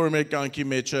կարեւոր մեր կյանքի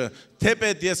մեջը,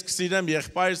 թեպետ ես կսիրեմ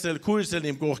եղբայրս էլ, քույրս էլ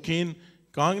իմ կողքին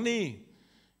կանգնի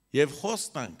եւ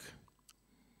խոստանք։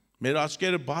 Մեր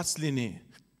աչքերը բաց լինի,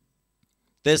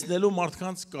 տեսնելու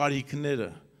մարդկանց կարիքները,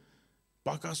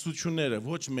 պակասությունները,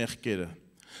 ոչ մեղքերը։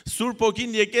 Սուրբ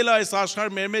Օգին եկել է այս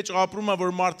աշխարհ մեր մեջ ապրում է,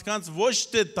 որ մարդկանց ոչ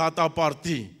թե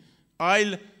դատապարտի,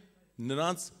 այլ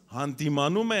նրանց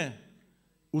հանդիմանում է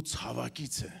ու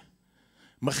ցավակից է,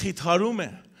 մխիթարում է,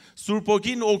 Սուրբ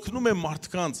Օգին օգնում է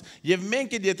մարդկանց, եւ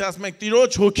մենք էլ եթե ասում ենք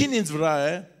Տիրոջ հոգին ինձ վրա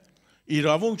է,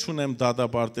 իրավունք չունեմ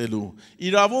դատապարտելու,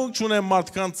 իրավունք չունեմ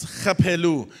մարդկանց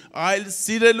խփելու, այլ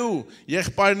սիրելու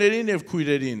եղբայրներին եւ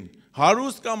քույրերին,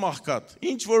 հարուստ կամ աղքատ,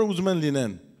 ինչ որ ուզում են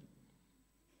լինեն։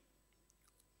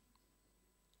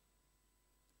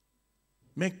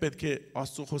 Մենք պետք է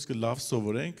Աստծո խոսքը լավ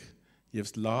սովորենք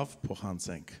եւ լավ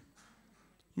փոխանցենք։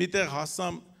 Միտեղ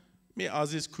հասամ մի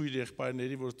ազիզ քույր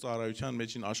եղբայրների, որ ծառայության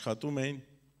մեջին աշխատում էին,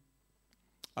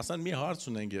 ասան մի հարց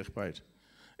ունենք եղբայր։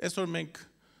 Այսօր մենք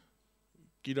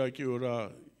Կիրակի օրը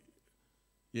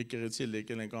եկեղեցի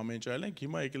եկել ենք ամեն ինչ այլենք,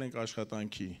 հիմա եկել ենք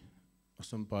աշխատանքի։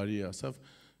 Ասում բարի, ասավ,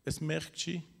 այս մեղք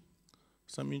չի։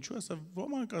 Ասամ ինչու, ասավ,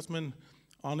 ոմանք ասում են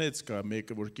անեց կա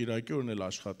մեկը, որ Կիրակի օրն էլ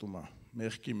աշխատում է,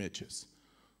 մեղքի մեջ ես։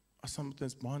 Ասամ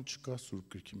այդպես բան չկա Սուրբ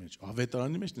գրքի մեջ,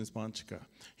 ավետարանի մեջ այդպես բան չկա։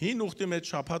 Հին ուխտի մեջ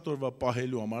շաբաթ օրվա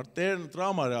պահելու համար Տերն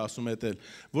տրամար է ասում էտել,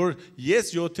 որ ես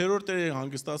 7-րդ օրը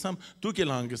հանգստացամ, դուք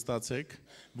էլ հանգստացեք,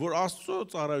 որ Աստծո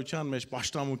ծառայության մեջ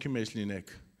պաշտամունքի մեջ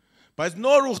լինեք։ Բայց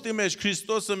նոր ուխտի մեջ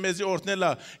Քրիստոսը մեզի օրհնել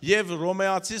է եւ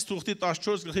Ռոմեացիս ուխտի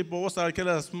 14 գլխի Պողոս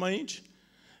առաքյալը ասում է ինչ։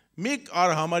 Մի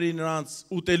կար համարի նրանց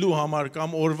ուտելու համար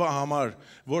կամ օրվա համար,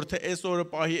 որ թե այս օրը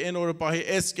պահի, այն օրը պահի,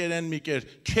 այս կերեն մի կեր,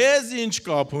 քեզ ինչ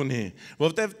կապ ունի,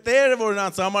 որովհետև Տերը, որ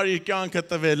նրանց համար իր կյանքը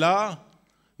տվել է,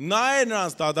 նա է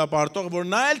նրանց դատապարտող, որ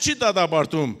նա էլ չի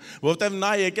դատապարտում, որովհետև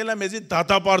նա եկել է մեզի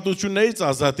դատապարտություններից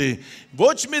ազատի։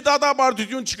 Ոչ մի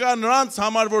դատապարտություն չկա նրանց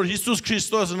համար, որ Հիսուս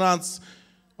Քրիստոս նրանց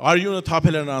արյունը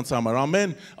թափել է նրանց համար,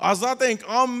 ամեն, ազատ ենք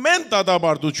ամեն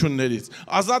դատապարտություններից,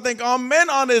 ազատ ենք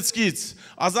ամեն անեծքից,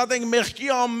 ազատ ենք մեղքի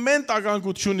ամեն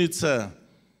տագանքությունից։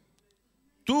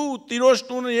 Դու Տիրոջ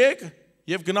տունը եկ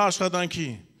եւ գնա աշխատանքի,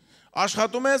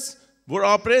 աշխատում ես, որ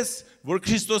ապրես, որ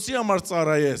Քրիստոսի համար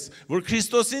ծառայես, որ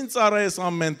Քրիստոսին ծառայես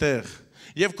ամենտեղ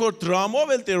եւ քո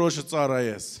դրամով էլ Տիրոջը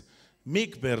ծառայես, մի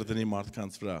կբերդնի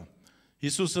մարդկանց վրա։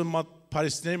 Հիսուսը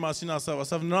Փարիսիների մասին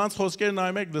ասավ, նրանց խոսքերը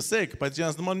նայում եք լսեք, բայց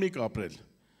իրանց նման մի կապրել։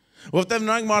 Որովհետև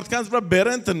նրանք մարդկանց վրա բեռ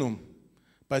են տնում,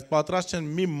 բայց պատրաստ չեն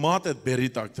մի մատ այդ բեռի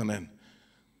տակ տնեն։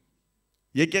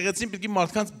 Եկեղեցին պետք է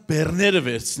մարդկանց բեռները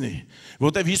վերցնի,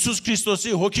 որովհետև Հիսուս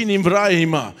Քրիստոսի հոգին իմ վրա է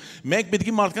հիմա։ Մենք պետք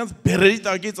է մարդկանց բեռերի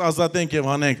տակից ազատենք եւ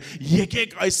անենք։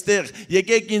 Եկեք այստեղ,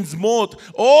 եկեք ինձ մոտ,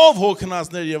 ով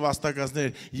հոգնածներ եւ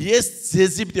աստակածներ, ես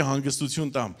ձեզի պետք է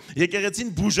հանգստություն տամ։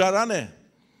 Եկեղեցին բուժարան է։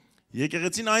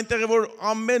 Եկեղեցին այնտեղ է, որ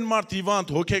ամեն մարդ հիվանդ,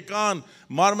 հոգեկան,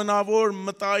 մարմնավոր,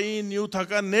 մտային,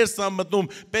 նյութական ներս է մտնում,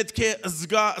 պետք է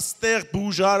զգա ստեղ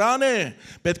բուժարան է,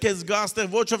 պետք է զգա ստեղ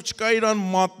ոչով չկա իրան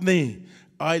մատնի,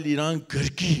 այլ իրան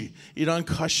գրկի, իրան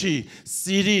քաշի,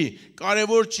 սիրի,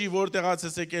 կարևոր չի որտեղից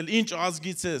ես եկել, ինչ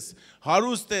ազգից ես,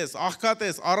 հարուստ ես, աղքատ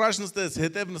ես, առաջ նստես,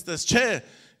 հետև նստես, չէ,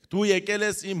 դու եկել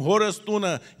ես իմ հորս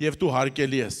տունը եւ դու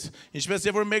հարկելի ես։ Ինչպես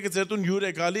երբ որ մեկը ձեր տուն հյուր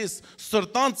է գալիս,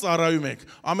 սրտան ծառայում եք,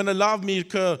 ամենալավ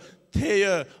միրգը,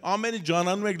 թեյը, ամենի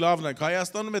ջանանում եք լավն եք,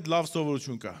 Հայաստանում այդ լավ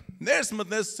սովորություն կա։ Ներս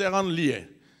մտնես սեղանը լի է։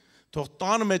 Թող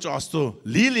տանը մեջ Աստծո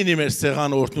լի լինի մեր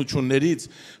սեղանը օրհնություններից,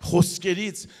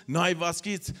 խոսքերից,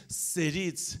 նայվածքից,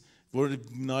 սերից, որ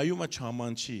նայումը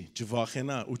չամանչի,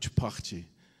 չվախենա ու չփախչի։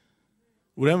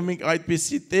 Ուրեմն մենք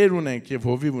այդպիսի Տեր ունենք եւ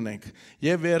հովիվ ունենք։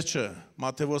 Եվ վերջը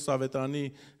Մատթեոս ավետարանի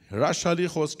հրաշալի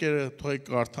խոսքերը թողեք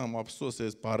կարդամ, ափսոս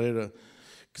էս բառերը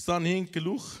 25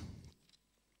 գլուխ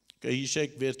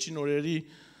կհիշեք վերջին օրերի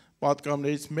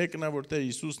պատգամներից մեկն է, որտեղ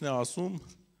Հիսուսն է ասում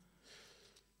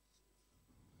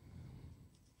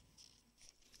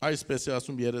այսպես է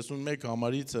ասում 31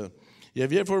 համարիցը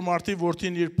եւ երբ որ մարդի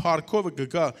որդին իր փառքով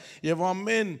կգա եւ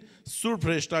ամեն սուրբ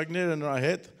հրեշտակները նրա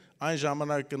հետ այն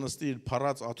ժամանակ կնստի իր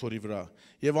փառած աթոռի վրա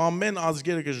եւ ամեն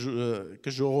ազգերը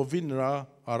կժողովի նրա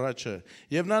առաջը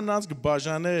եւ նա նրանց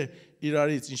կբաժանե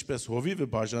իրարից ինչպես հովիվը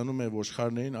բաժանում է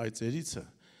ոչխարներին այծերիցը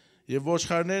եւ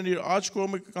ոչխարներն իր աջ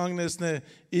կողմը կկանգնեցնե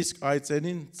իսկ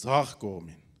այծերին ձախ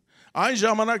կողմին այն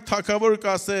ժամանակ թագավորը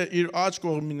կասե իր աջ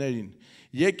կողմիներին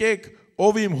եկեք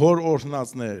ով իմ հոր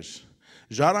օրհնածներ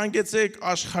ժառանգեցեք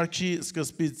աշխարհի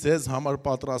սկզբից ձեզ համար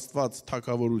պատրաստված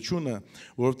թագավորությունը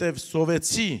որովհետև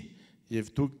սովեցի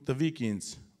եւ դուք տվիք ինձ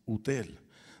ուտել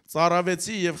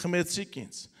ծառավեցի եւ խմեցիք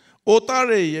ինձ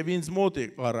օտար էի եւ ինձ մոտ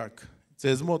արակ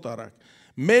ձեզ մոտ արակ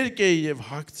մերկ էի եւ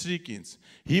հագցրիք ինձ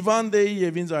հիվանդ էի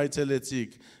եւ ինձ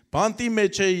այցելեցիք բանտի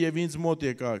մեջ էի եւ ինձ մոտ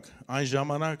եկաք այն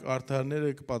ժամանակ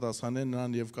արդարները կպատասխանեն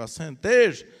նրան եւ կասեն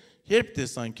Տեր երբ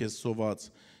տեսանք քեզ սոված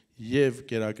եւ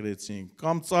կերակրեցինք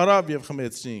կամ ծարավ եւ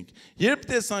խմեցրինք երբ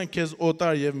տեսանք քեզ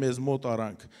օտար եւ մեզ մոտ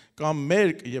արանք կամ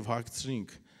մերկ եւ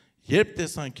հագցրինք երբ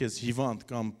տեսանք քեզ հիվանդ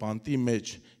կամ բանտի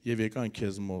մեջ եւ եկան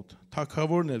քեզ մոտ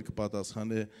թագավորն էլ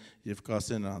կպատասխանե եւ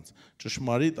կասե նրանց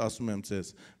ճշմարիտ ասում եմ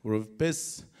ձեզ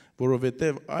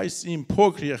որովհետեւ այս իմ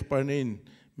փոքր եղբայրներին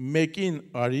մեկին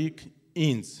արիք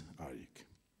ինձ արիք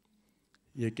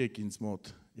եկեք ինձ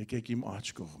մոտ եկեք իմ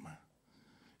աջ կողմը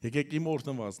եկեք իմ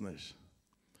օրհնվածներ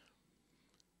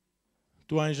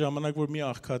դու այն ժամանակ որ մի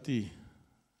աղքատի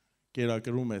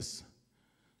կերակրում ես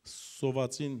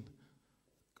սովածին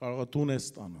կարող տուն ես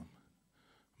ստանում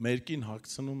մերկին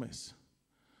հագցնում ես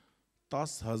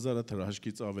 10,000-ը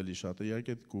հրաշքից ավելի շատ է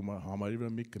իհարկե համարի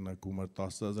վրա մի կնա գումար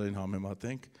 10,000-ին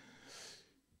համեմատենք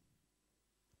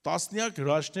տասնյակ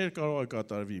հրաշքներ կարող է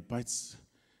կատարվի բայց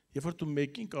երբ որ դու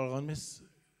մեկին կարողանում ես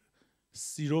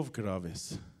սիրով գրավես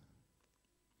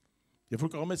երբ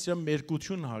որ կարող ես իր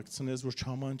մերկություն հագցնես որ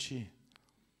չամանչի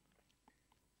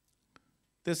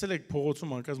տեսել եք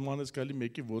փողոցում անկած մանես գալի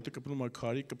մեկի ոտը կպնում է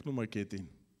քարի կպնում է կետին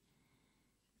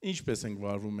ինչպես ենք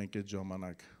վարվում մենք այդ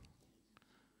ժամանակ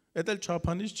Էդ էլ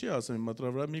չափանից չի ասեմ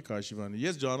մտրավրա մի քաշիվանի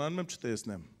ես ջանանում եմ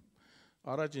չտեսնեմ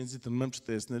առաջ ինձի դնում եմ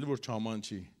չտեսնելու որ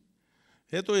չամանչի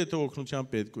հետո եթե օգնության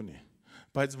պետք ունի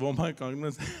բայց ոմանք կանգնում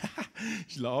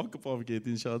են լավ կպավ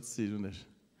գետին շատ սիրուն էր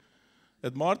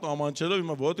այդ մարդ ամանչելով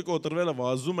հիմա ոտը կոտրվել է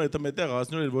վազում է եթե մետեղ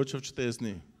ասնոր էլ ոչով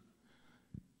չտեսնի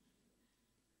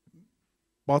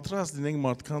պատրաստ լինենք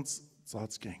մարդկանց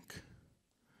ծածկենք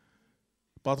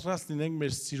պատրաստ լինենք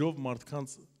մեր սիրով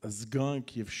մարդկանց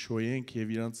զգանք եւ շոյենք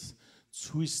եւ իրանց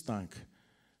ցույց տանք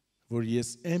որ ես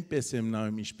այնպես եմ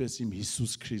նայում ինչպես իմ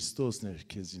Հիսուս Քրիստոսն էր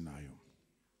քեզի նայում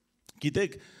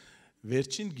գիտեք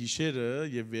վերջին գիշերը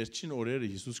եւ վերջին օրերը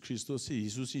Հիսուս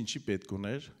Քրիստոսի ինչի պետք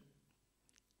ուներ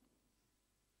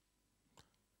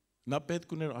նա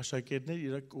պետք ուներ աշակերտներ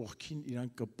իր կողքին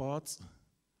իրան կպած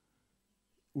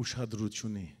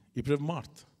ուշադրությունի իբրև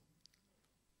մարդ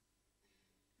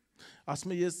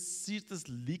ասում ես սիրտս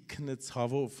լիքն է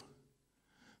ցավով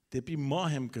դեպի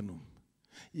մահ եմ գնում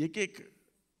եկեք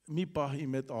մի պահ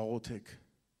իմ հետ աղոթեք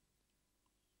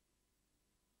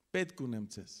պետք ունեմ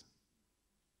ձեզ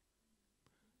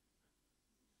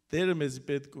Տերը մեզի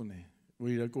պետք ունի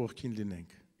որ իր կողքին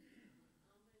լինենք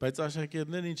բայց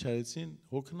աշակերտներն ինչ արեցին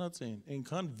հոգնած էին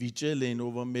այնքան վիճել էին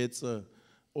ովա մեծը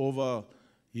ովա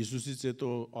Հիսուսից հետո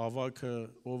ավակը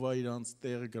ովա իրանց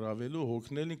տեղը գրավելու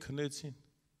հոգնելին քնեցին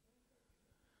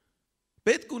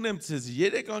Պետք ունեմ ձեզ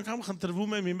 3 անգամ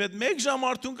խնդրվում եմ իմ հետ 1 ժամ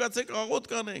արդյուն կացեք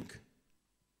աղոտ կանենք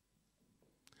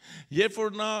Երբ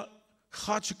որ նա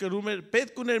խաչը կրում էր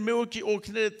պետք ուներ մի օքի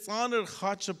օգներ ծանր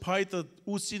խաչը փայտը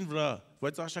ուսին վրա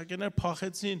բայց աշակերտները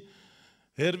փախեցին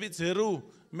հերվից հերու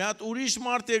մի հատ ուրիշ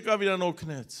մարդ եկավ իրան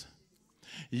օգնեց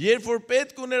Երբ որ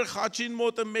պետք ուներ խաչին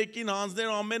մոտը մեկին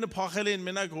հանձներ ամենը փախել էին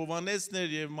մենակ Հովանեսն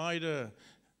էր եւ մայրը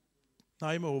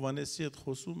նայում Հովանեսի հետ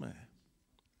խոսում է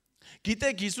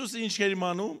Գիտեք Հիսուսը ինչ էր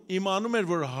իմանում էր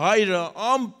որ հայրը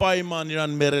անպայման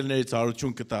իրան մեռելներից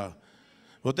հարություն կտա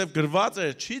որտեվ գրված է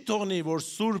չի թողնի որ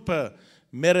սուրբը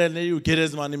մեռելների ու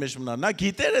գերեզմանի մեջ մնա նա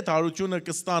գիտեր այդ հարությունը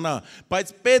կստանա բայց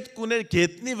պետք ուներ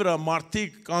գետնի վրա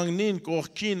մարդիկ կանգնին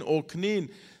կողքին օգնին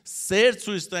Սեր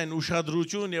ցույց տային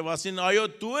ուշադրություն եւ ասին այո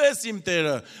դու ես իմ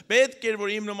Տերը պետք էր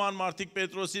որ իմ նման մարդիկ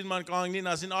Պետրոսին ման կանգնին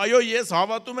ասին այո ես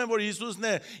հավատում եմ որ Հիսուսն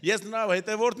է ես նրա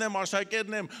հետևորդն եմ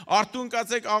աշակերտն եմ արթուն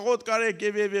կացեք աղոտ կարեք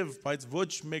եւ բայց ոչ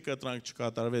մեկը տրանք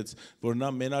չկատարվեց որ նա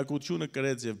մենակությունը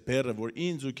կրեց եւ բերը որ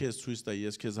ինձ ու քեզ ցույց տա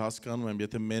ես քեզ հասկանում եմ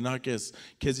եթե մենակ ես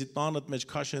քեզի տանդ մեջ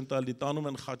քաշ են տալի տանում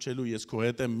են խաչելու ես քո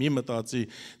հետ եմ մի մտածի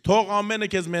թող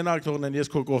ամենը քեզ մենակ թողնեն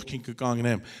ես քո կողքին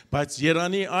կկանգնեմ բայց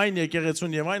Երանի այն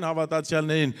եկեղեցուն եւ այն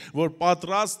հավատացյալներին, որ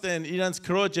պատրաստ են իրենց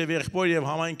քրոջ եւ եղբոր եւ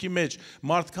համայնքի մեջ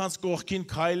մարդկանց կողքին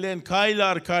քայլեն, քայլ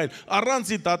առ քայլ,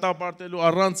 առանց դատապարտելու,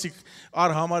 առանց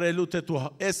արհամարելու, թե դու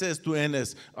ես դու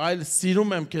ես, այլ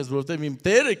սիրում եմ քեզ, որովհետեւ իմ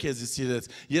Տերը քեզ սիրեց։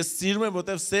 Ես սիրում եմ,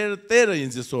 որովհետեւ սերը Տերը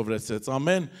ինձ սովորեցրեց։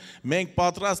 Ամեն։ Մենք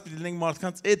պատրաստ պիտի լինենք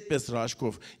մարդկանց այդպես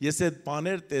հրաշքով։ Ես այդ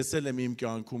բաներ տեսել եմ իմ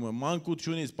կյանքում,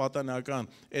 մանկությունից պատանեկան,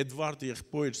 Էդվարդ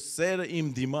եղբոր սերը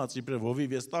իմ դիմաց իբրև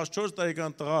հովիվ, ես 14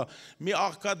 տարեկան տղա, մի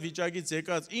աղքատ վիճակից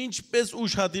եկած, ինչպես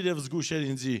ուշադիր եւ զգուշ էր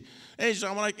ինձի։ Այն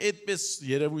ժամանակ այդպես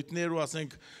երևույթներ ու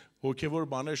ասենք հոգևոր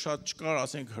բաներ շատ չկար,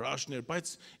 ասենք հրաշքներ,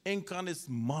 բայց այնքան էս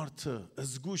մարդը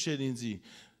զգուշ էր ինձի։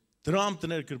 Դրամ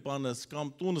տներ կրպանս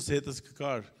կամ տունս հետս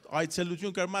կար,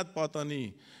 այցելություն կար մատ պատանի,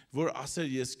 որ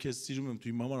ասեր ես քեզ սիրում եմ,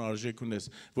 դու իմ համար արժեք ունես,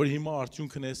 որ հիմա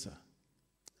արդյունքն էս է։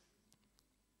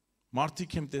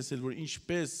 Մարդիկ եմ տեսել, որ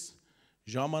ինչպես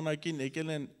ժամանակին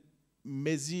եկել են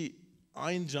մեզի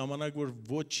այն ժամանակ, որ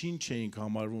ոչինչ էինք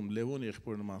համարվում, Լևոն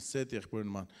եղբոր նման, Սետ եղբոր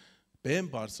նման,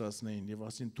 բեմ բարձրացնեին եւ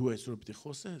ասին դու այսօր պիտի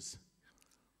խոսես։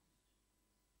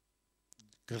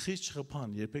 Գլխից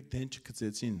չխփան, երբեք դեն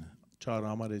չգծեցին,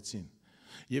 չարհամարեցին։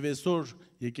 Եվ այսօր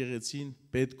եկեղեցին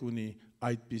պետք ունի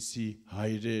այդպիսի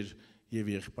հայրեր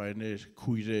եւ եղբայրներ,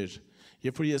 քույրեր։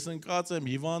 Երբ որ ես ընկած եմ,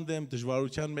 հիվանդ եմ,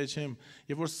 դժվարության մեջ եմ,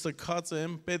 եւ որ սքած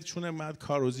եմ, պետք չունեմ մի հատ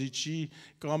քարոզիչի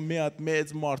կամ մի հատ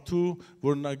մեծ մարդու,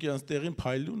 որ նագի անց տեղին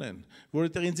փայլուն են, որ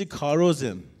այդտեղ ինձի քարոզ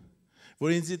են,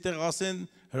 որ ինձի տեղ ասեն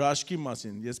հրաշքի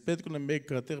մասին։ Ես պետք ունեմ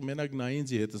մեկ տեղ մենակ նա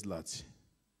ինձի հետս լացի։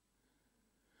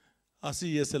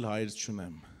 Ասի ես էլ հայր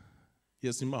չունեմ։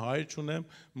 Ես հիմա հայր չունեմ,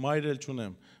 մայր էլ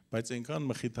չունեմ, բայց այնքան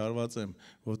մխիթարված եմ,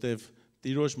 որտեվ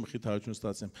Տիրոջ մխիթարություն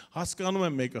ստացեմ։ Հասկանում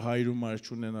եմ մեկը հայր ու մայր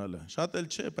չունենալը։ Շատ էլ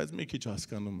չէ, բայց մի քիչ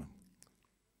հասկանում եմ։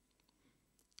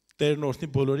 Տերն օրհնի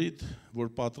բոլորիդ,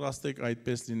 որ պատրաստ եք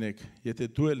այդպես լինեք, եթե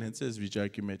դու էլ հենց այս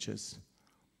վիճակի մեջ ես։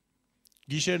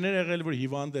 Գիշերներ եղել, որ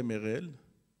հիվանդ եմ եղել,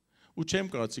 ու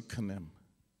չեմ կարծի քնեմ։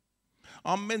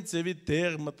 Ամեն ձևի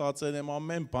դեղ մտածել եմ,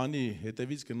 ամեն բանի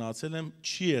հետևից գնացել եմ,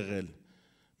 չի եղել։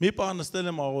 Մի պահ նստել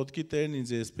եմ աղոթքի, Տերն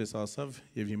ինձ այսպես ասավ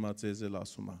եւ հիմա ձեզ էլ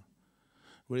ասում է,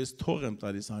 որ ես թող եմ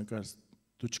տալիս հանկարծ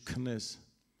դու չքնես,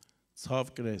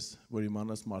 ցավ կրես, որ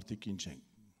իմանաս մարդիկ ինչ են,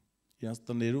 իրանց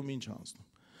տներում ինչ անցնում։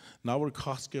 Նա որ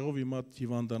քաղցկեղով հիմա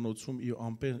հիվանդանոցում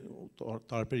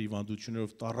տարբեր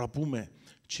հիվանդություններով տառապում է,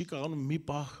 չի կարողանում մի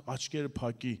պահ աչքերը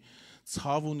փակի,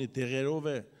 ցավ ունի, դեղերով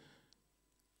է,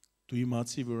 դու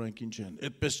իմացի որ անք ինչ են։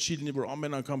 Այդպես չի լինի, որ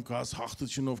ամեն անգամ գաս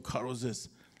հաղթությունով քարոզես,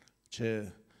 չէ,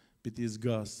 պիտի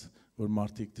զգաս, որ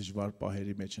մարդիկ դժվար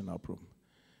պահերի մեջ են ապրում։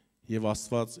 Եվ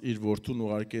Աստված իր որդուն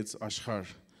ուղարկեց աշխարհ,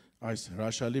 այս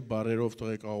հրաշալի բառերով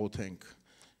թողեք աղոթենք։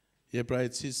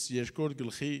 Եբրայեցիս 2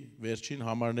 գլխի վերջին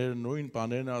համարները նույն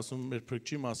բաներն են ասում մեր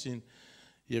փրկչի մասին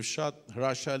եւ շատ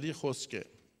հրաշալի խոսք է։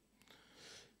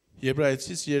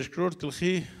 Եբրայեցիս 2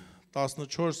 գլխի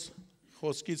 14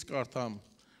 խոսքից կարդամ։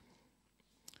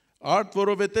 Արդ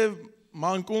որովհետեւ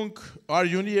մանկունք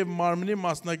արյունի եւ մարմնի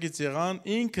մասնակից եղան,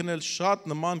 ինքն էլ շատ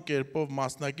նման կերպով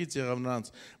մասնակից եղավ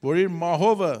նրանց, որ իր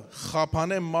մահովը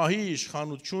խափանե մահի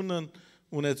իշխանությունն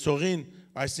ունեցողին,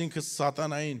 այսինքն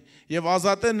սատանային, եւ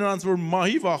ազատե նրանց, որ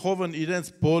մահի վախովն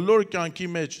իրենց բոլոր կյանքի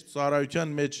մեջ,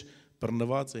 ծառայության մեջ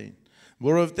բռնված էին,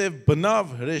 որովհետեւ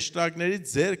բնավ հրեշտակների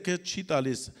ձեռքը չի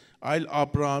տալիս, այլ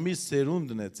Աբրահամի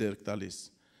սերունդն է ձեռք տալիս։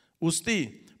 Ուստի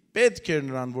պետք էր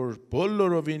նրան, որ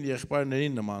բոլորովին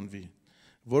եղբայրներին նմանվի,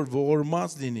 որ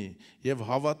ողորմած լինի եւ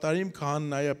հավատարիմ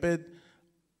քահանայապետ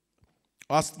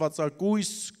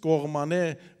Աստվածակույս կողմանե,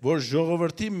 որ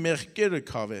ժողովրդի մեղքերը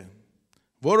քավե,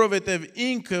 որովհետեւ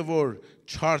ինքը որ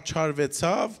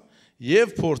չարչարվեցավ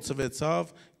եւ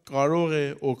փորձվեցավ, կարող է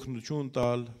օգնություն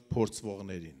տալ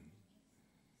փորձվողներին։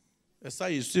 Սա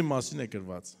Հիսուսի մասին է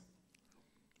գրված։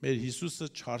 Մեր Հիսուսը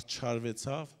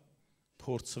չարչարվեցավ,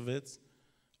 փորձվեց,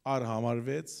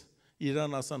 արհամարվեց,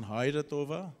 իրան ասան հայրը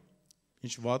տովա,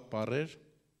 ինչ վատ բառեր,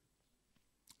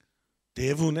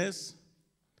 դև ունես,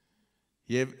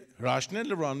 եւ հրաշքներ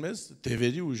լրանում ես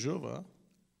դևերի ուժով,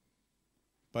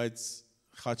 բայց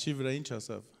խաչի վրա ինչ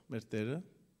ասավ մեր Տերը,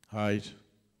 հայր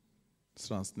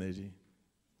սրանցների,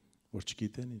 որ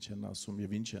չգիտեն ինչ են ասում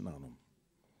եւ ինչ են անում։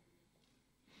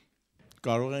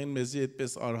 Կարող են մեզի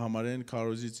այդպես արհամարեն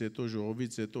քարոզից հետո,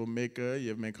 ժողովից հետո մեկը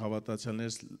եւ մենք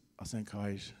հավատացյալներ ասենք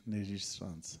հայր ներիր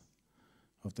սրանց,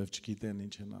 որովհետեւ չգիտեն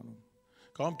ինչ են անում։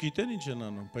 Կամ գիտեն ինչ են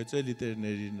անում, բայց էլի Տեր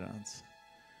ներիր նրանց։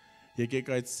 Եկեք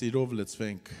այդ սիրով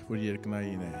լցվենք, որ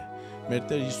երկնային է։ Մեր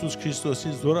Տեր Հիսուս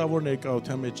Քրիստոսի զորավոր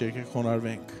ներկայության մեջ եկեք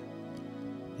խոնարհվենք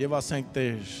եւ ասենք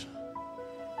Տեր,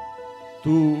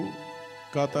 դու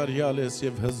կատարյալ ես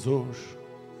եւ հզոր,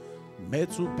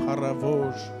 մեծ ու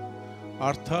փառավոր,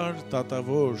 արդար,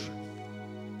 դատավոր,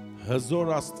 Հզոր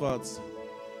Աստված,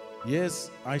 ես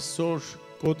այսօր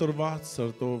կոտրված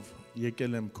սրտով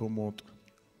եկել եմ քո մոտ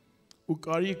ու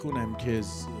կարիք ունեմ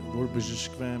քեզ, որ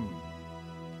բժշկվեմ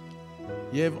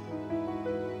եւ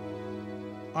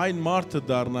այն մարդը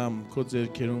դառնամ քո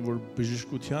ձեռքերում, որ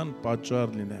բժշկության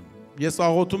պատճառ լինեմ։ Ես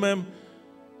աղոթում եմ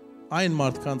այն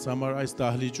մարդկանց համար այս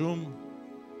դահլիճում,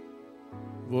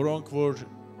 որոնք որ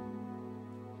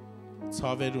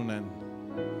ցավեր ունեն,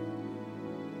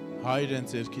 հայր են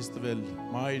ձեռքից տվել,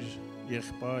 մայր,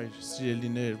 եղբայր,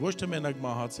 սիրելիներ, ոչ թե մենակ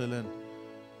մահացել են,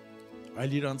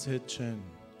 այլ իրանց հետ չեն,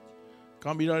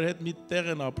 կամ իրար հետ մի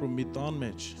տեղ են ապրում մի տան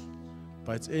մեջ,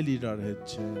 բայց էլ իրար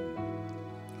հետ չեն,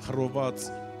 խռոված,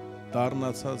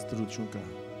 դառնացած դրություն կա։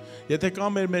 Եթե կա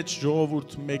մեր մեջ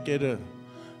ժողովուրդ մեկերը,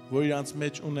 որ իրանց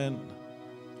մեջ ունեն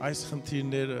այս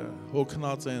խնդիրները,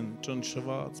 հոգնած են,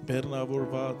 ճնշված,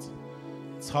 բեռնավորված,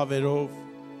 ցավերով,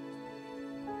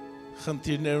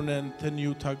 խնդիրներ ունեն, թե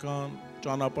նյութական,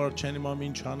 ճանապարհ չեն իմամ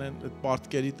ինչ անեն, այդ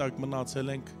պարտքերի տակ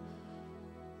մնացել ենք,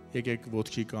 եկեք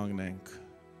ոտքի կանգնենք,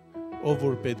 ով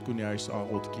որ պետք ունի այս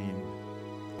աղոթքին,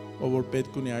 ով որ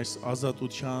պետք ունի այս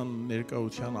ազատության,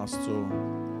 ներկայության Աստծո,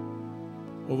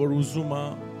 ով որ ուզում է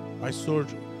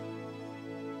այսօր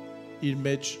իր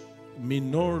մեջ մի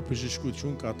նոր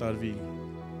բժշկություն կատարվի,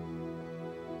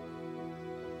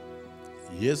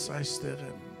 ես այստեղ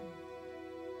եմ,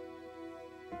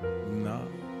 նա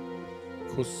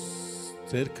քո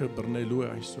ձեռքը բռնելու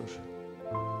է այսօր։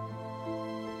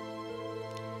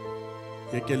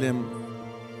 Եկել եմ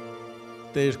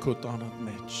Տեր քո տանը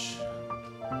մեջ։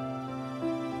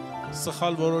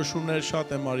 Սխալ որոշումներ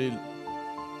շատ եմ արել,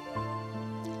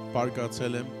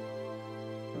 բարկացել եմ,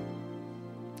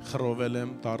 խռովել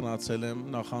եմ, դառնացել եմ,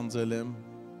 նախանձել եմ,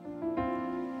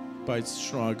 բայց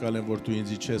շնորհակալ եմ, որ դու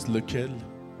ինձ չես լքել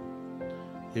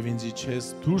եւ ինձ չես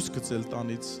դուրս գցել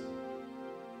տանից։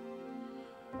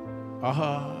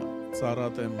 Ահա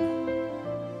ծառատ եմ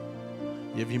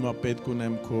եւ հիմա պետք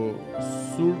ունեմ քո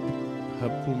սուրբ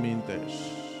հպումին Տեր։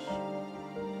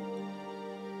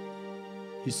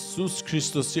 Հիսուս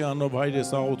Քրիստոսի անով Հայր,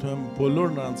 ես աղոթում եմ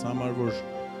բոլոր նրանց համար, որ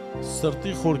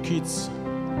սրտի խորքից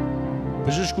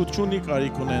բժշկությունի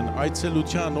կարիք ունեն,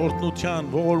 այցելության,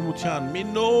 օրհնության, ողորմության մի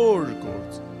նոր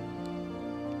գործ։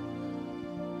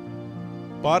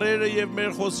 Բարերը եւ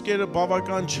մեր խոսքերը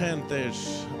բավական չեն, Տեր։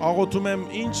 Աղոթում եմ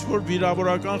ինչ որ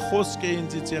վիրավորական խոսք է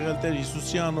ինձից եղել, Տեր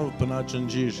Հիսուսի անով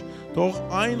բնաջնջիր։ Թող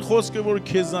այն խոսքը, որ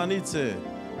քեզանից է,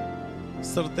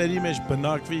 սրտերի մեջ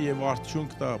բնակվի եւ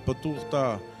արդյունք տա, պտուղ տա,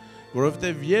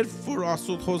 որովհետեւ երբ որ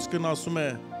Աստծո խոսքն ասում է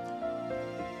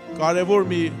կարևոր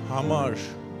մի համար,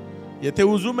 եթե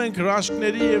ուզում ենք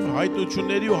հրաշքների եւ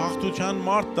հայտությունների ու հաղթության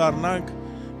մարդ դառնանք,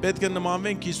 պետք է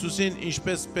նմանվենք Հիսուսին,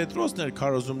 ինչպես Պետրոսն էր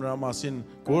քարոզում նրա մասին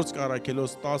Գործք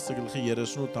առաքելոց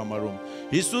 10:38 համարում։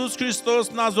 Հիսուս Քրիստոս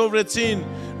Նազովրեցին,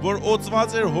 որ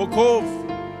օծված էր հոգով,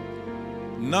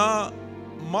 նա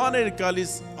ման էր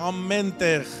գալիս ամեն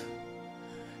տեղ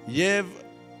եւ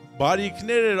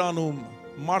բարիքներ էր անում,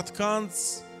 մարդկանց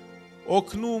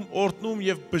օգնում, օրհնում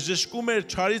եւ բժշկում էր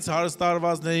չարից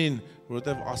հարստարվածներին,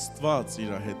 որովհետեւ Աստված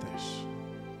իր հետ էր։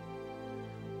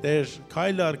 Տեր,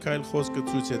 քայլ առ քայլ խոսքը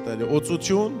ցույց է տալի,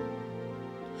 օծություն,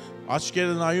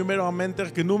 աչքերը նայում էր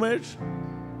ամենտեղ գնում էր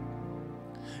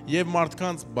եւ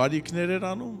մարդկանց բարիքներ էր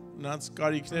անում, նրանց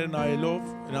կարիքներ նայելով,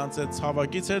 նրանց այդ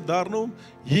ցավակից էր դառնում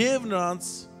եւ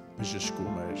նրանց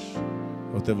բժշկում էր,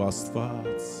 որտեւ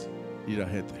Աստված իր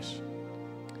հետ էր։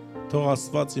 Թող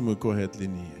Աստված իմ ու քո հետ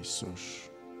լինի այսօր։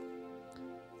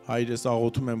 Հայր, ես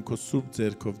աղոթում եմ քո սուրբ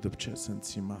ձեռքով դպչես ինձ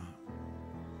հիմա։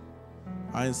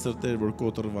 Այն սրտեր, որ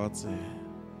կոտրված է,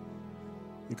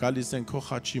 գալիս ենք քո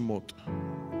խաչի մոտ,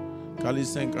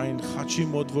 գալիս ենք այն խաչի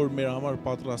մոտ, որ մեր համար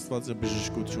պատրաստված է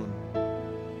բժշկություն,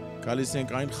 գալիս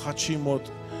ենք այն խաչի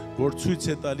մոտ, որ ցույց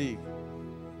է տալի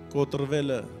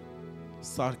կոտրվելը,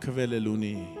 սարքվել է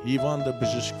լունի, հիվանդը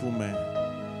բժշկվում է,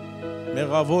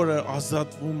 մեղավորը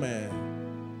ազատվում է։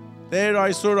 Տեր,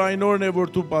 այսօր այն օրն է,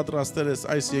 որ դու պատրաստել ես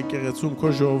այս եկեղեցում քո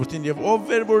ժողովրդին եւ ով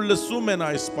էր որ լսում են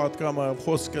այս պատգամը,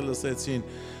 խոսքը լսեցին,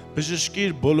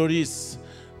 բժշկիր բոլորիս,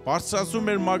 բարձրացում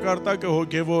մեր մակարդակը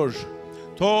հոգեվոր,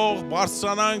 թող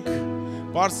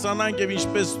բարձրանանք եւ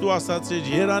ինչպես դու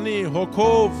ասացիր, երանի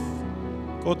հոգով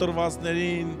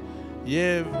կոտրվածներին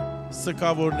եւ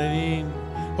սկավորներին,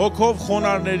 հոգով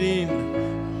խոնարհներին,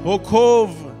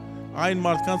 հոգով այն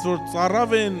մարդկանց, որ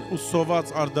ծառավ են ու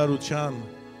սոված արդարության,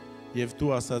 եւ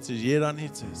դու ասացիր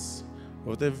երանից ես,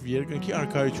 որտեվ երկնքի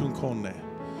արքայություն քոնն է։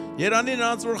 Երանի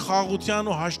նրանց, որ խաղաղության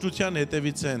ու հաշտության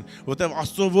հետևից են, որտեվ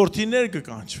Աստծո որդիներ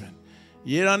կկանչվեն։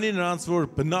 Երանի նրանց, որ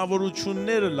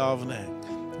բնավորությունները լավն են,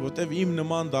 որտեվ իմ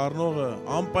նման դառնողը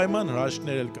անպայման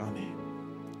հրաշքներ էլ կանի։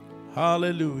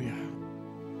 Hallelujah.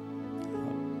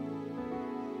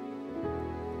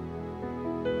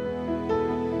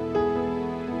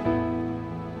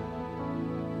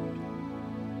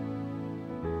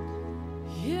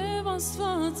 Եվ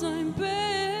Աստված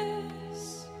այնպես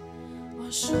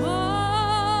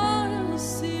աշխարհը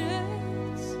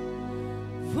սիրեց,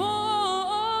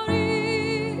 որ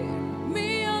իր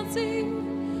միածին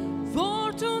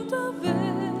որդուն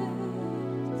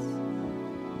տվեց,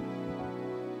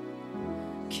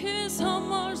 քեզ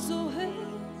համար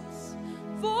զոհեց,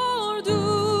 որ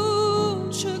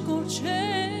դու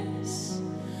չկորչես,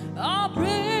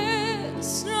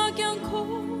 ապրես նրա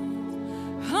կյանքով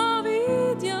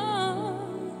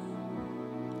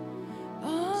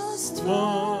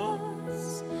Աստված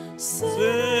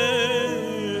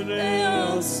սեր է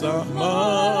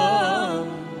անսահման,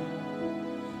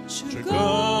 չկա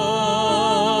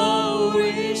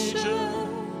ուրիշը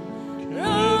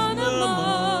քեզ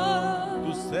նման,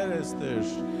 Դու սեր ես Տեր,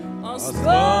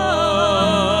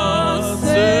 Աստված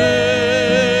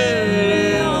սեր է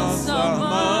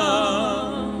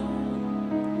անսահման,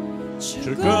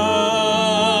 չկա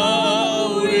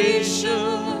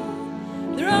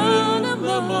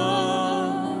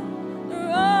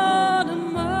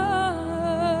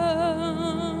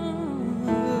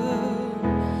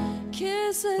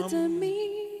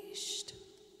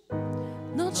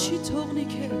թողնի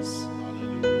քեզ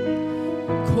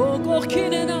քո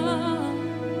կողքին է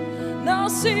նա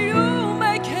սիրում է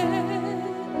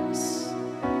քեզ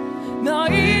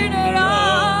նայիր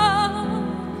նրան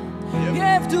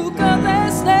և դու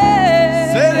կտեսնես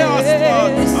Սեր է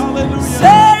Աստված, հալելույա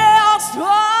Սեր է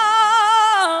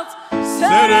Աստված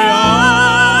Սեր է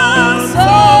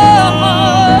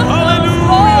անսահման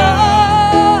հալելույա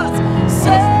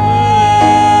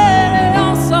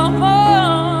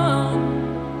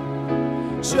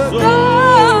Չկա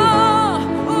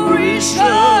ուրիշը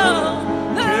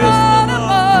նրա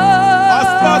նման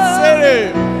Աստված սեր է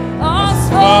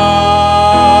Աստված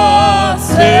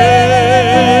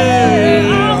սեր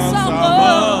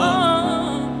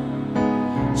անսահման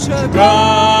Չկա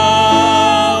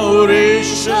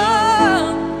ուրիշը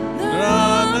նրա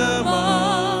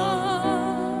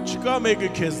նման Չկա մեկը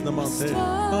քեզ նման Տեր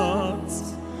Աստված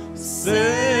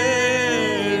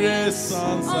սեր է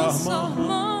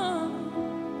անսահման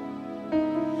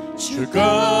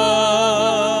Չկա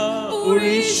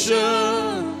ուրիշը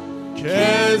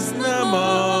քեզ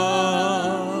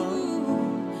նման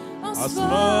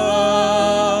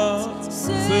Աստված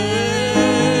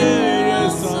սեր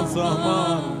ես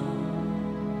անսահման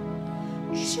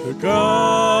Չկա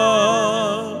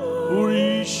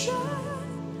ուրիշը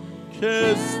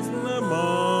քեզ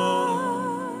նման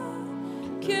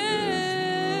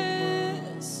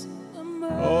Քեզ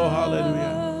նման Oh hallelujah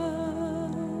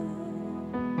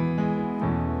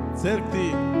Ձերքտի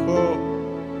քո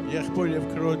եղբոր և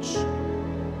քրոջ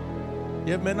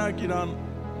և մենակ իրան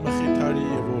մխիթարի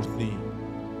և որդնի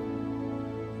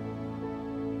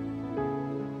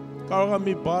կարող է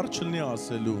մի բառ չլինի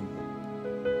ասելու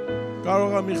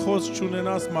կարող է մի խոսք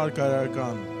չունենաս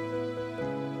մարգարեական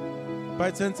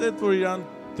բայց հենց այդ որ իրան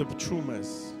դպչում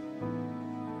ես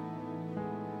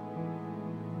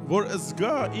որ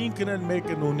զգա ինքն էլ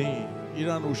մեկն ունի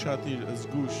իրան ուշադիր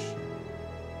զգուշ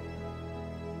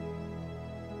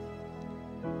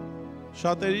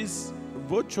Շատերիս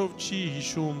ոչ ով չի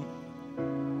հիշում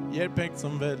երբ ենք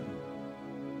ծնվել,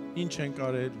 ինչ ենք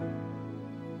արել,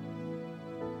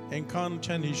 ենքան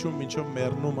չեն հիշում ինչով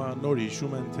մեռնում է, նոր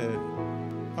հիշում են թե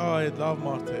այդ լավ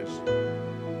մարդ էր,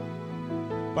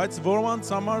 բայց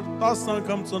որոնց համար 10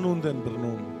 անգամ ծնունդ են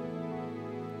բռնում,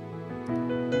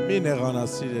 մի նեղանա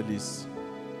սիրելիս,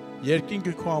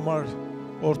 երկինքը քո համար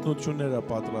օրհնություններ է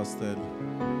պատրաստել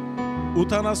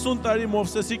 80 տարի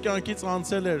Մովսեսի կյանքից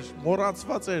անցել էր,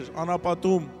 մոռացված էր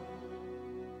անապատում,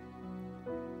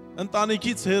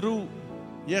 ընտանիքից հեռու,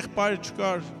 եղբայր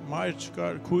չկար, մայր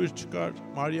չկար, քույր չկար,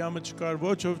 Մարիամը չկար,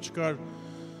 ոչ ով չկար,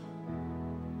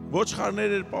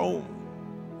 ոչխարներ էր պահում,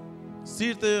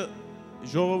 սիրտը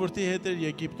ժողովրդի հետ էր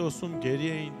Եգիպտոսում գերի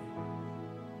էին,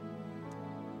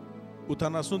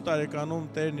 80 տարեկանում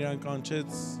Տերն իրան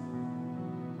կանչեց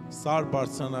սար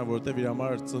բարձրանա, որտև իր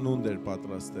համար ծնունդ էր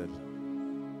պատրաստել,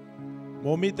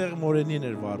 Մոմի տեղ մորենին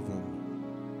էր վարվում,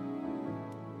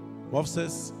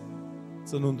 Մովսես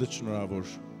ծնունդը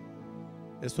շնորհավոր,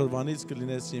 այսօրվանից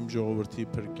կլինես իմ ժողովրդի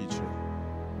փրկիչը,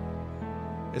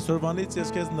 այսօրվանից ես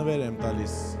քեզ նվեր եմ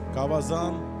տալիս,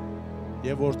 գավազան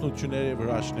և օրհնություններ և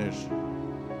հրաշքներ,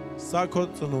 սա քո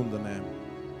ծնունդն է,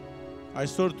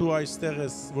 այսօր դու այստեղ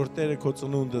ես, որ Տերը քո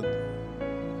ծնունդը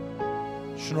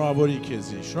շնորհավորի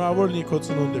քեզի, շնորհավոր լինի քո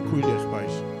ծնունդը քույր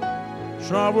եղբայր,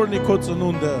 Շնորհավորնի քո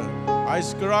ծնունդը,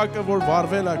 այս կրակը, որ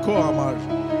վառվել է քո համար,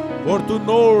 որ դու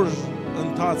նոր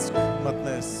ընթացք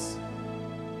մտնես։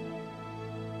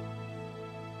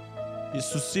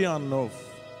 Հիսուսի անունով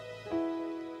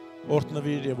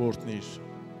օրհնվիր եւ օրհնիր։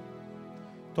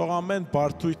 Թող ամեն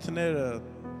բարդույթները,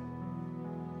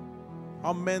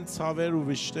 ամեն ցավեր ու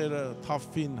վիշտերը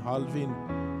թափվին, հալվին,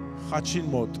 խաչին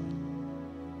մոտ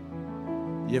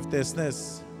եւ տեսնես,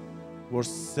 որ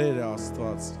սեր է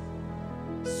Աստված,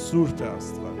 սուրբ է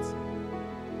Աստված։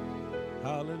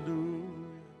 Հալելույա։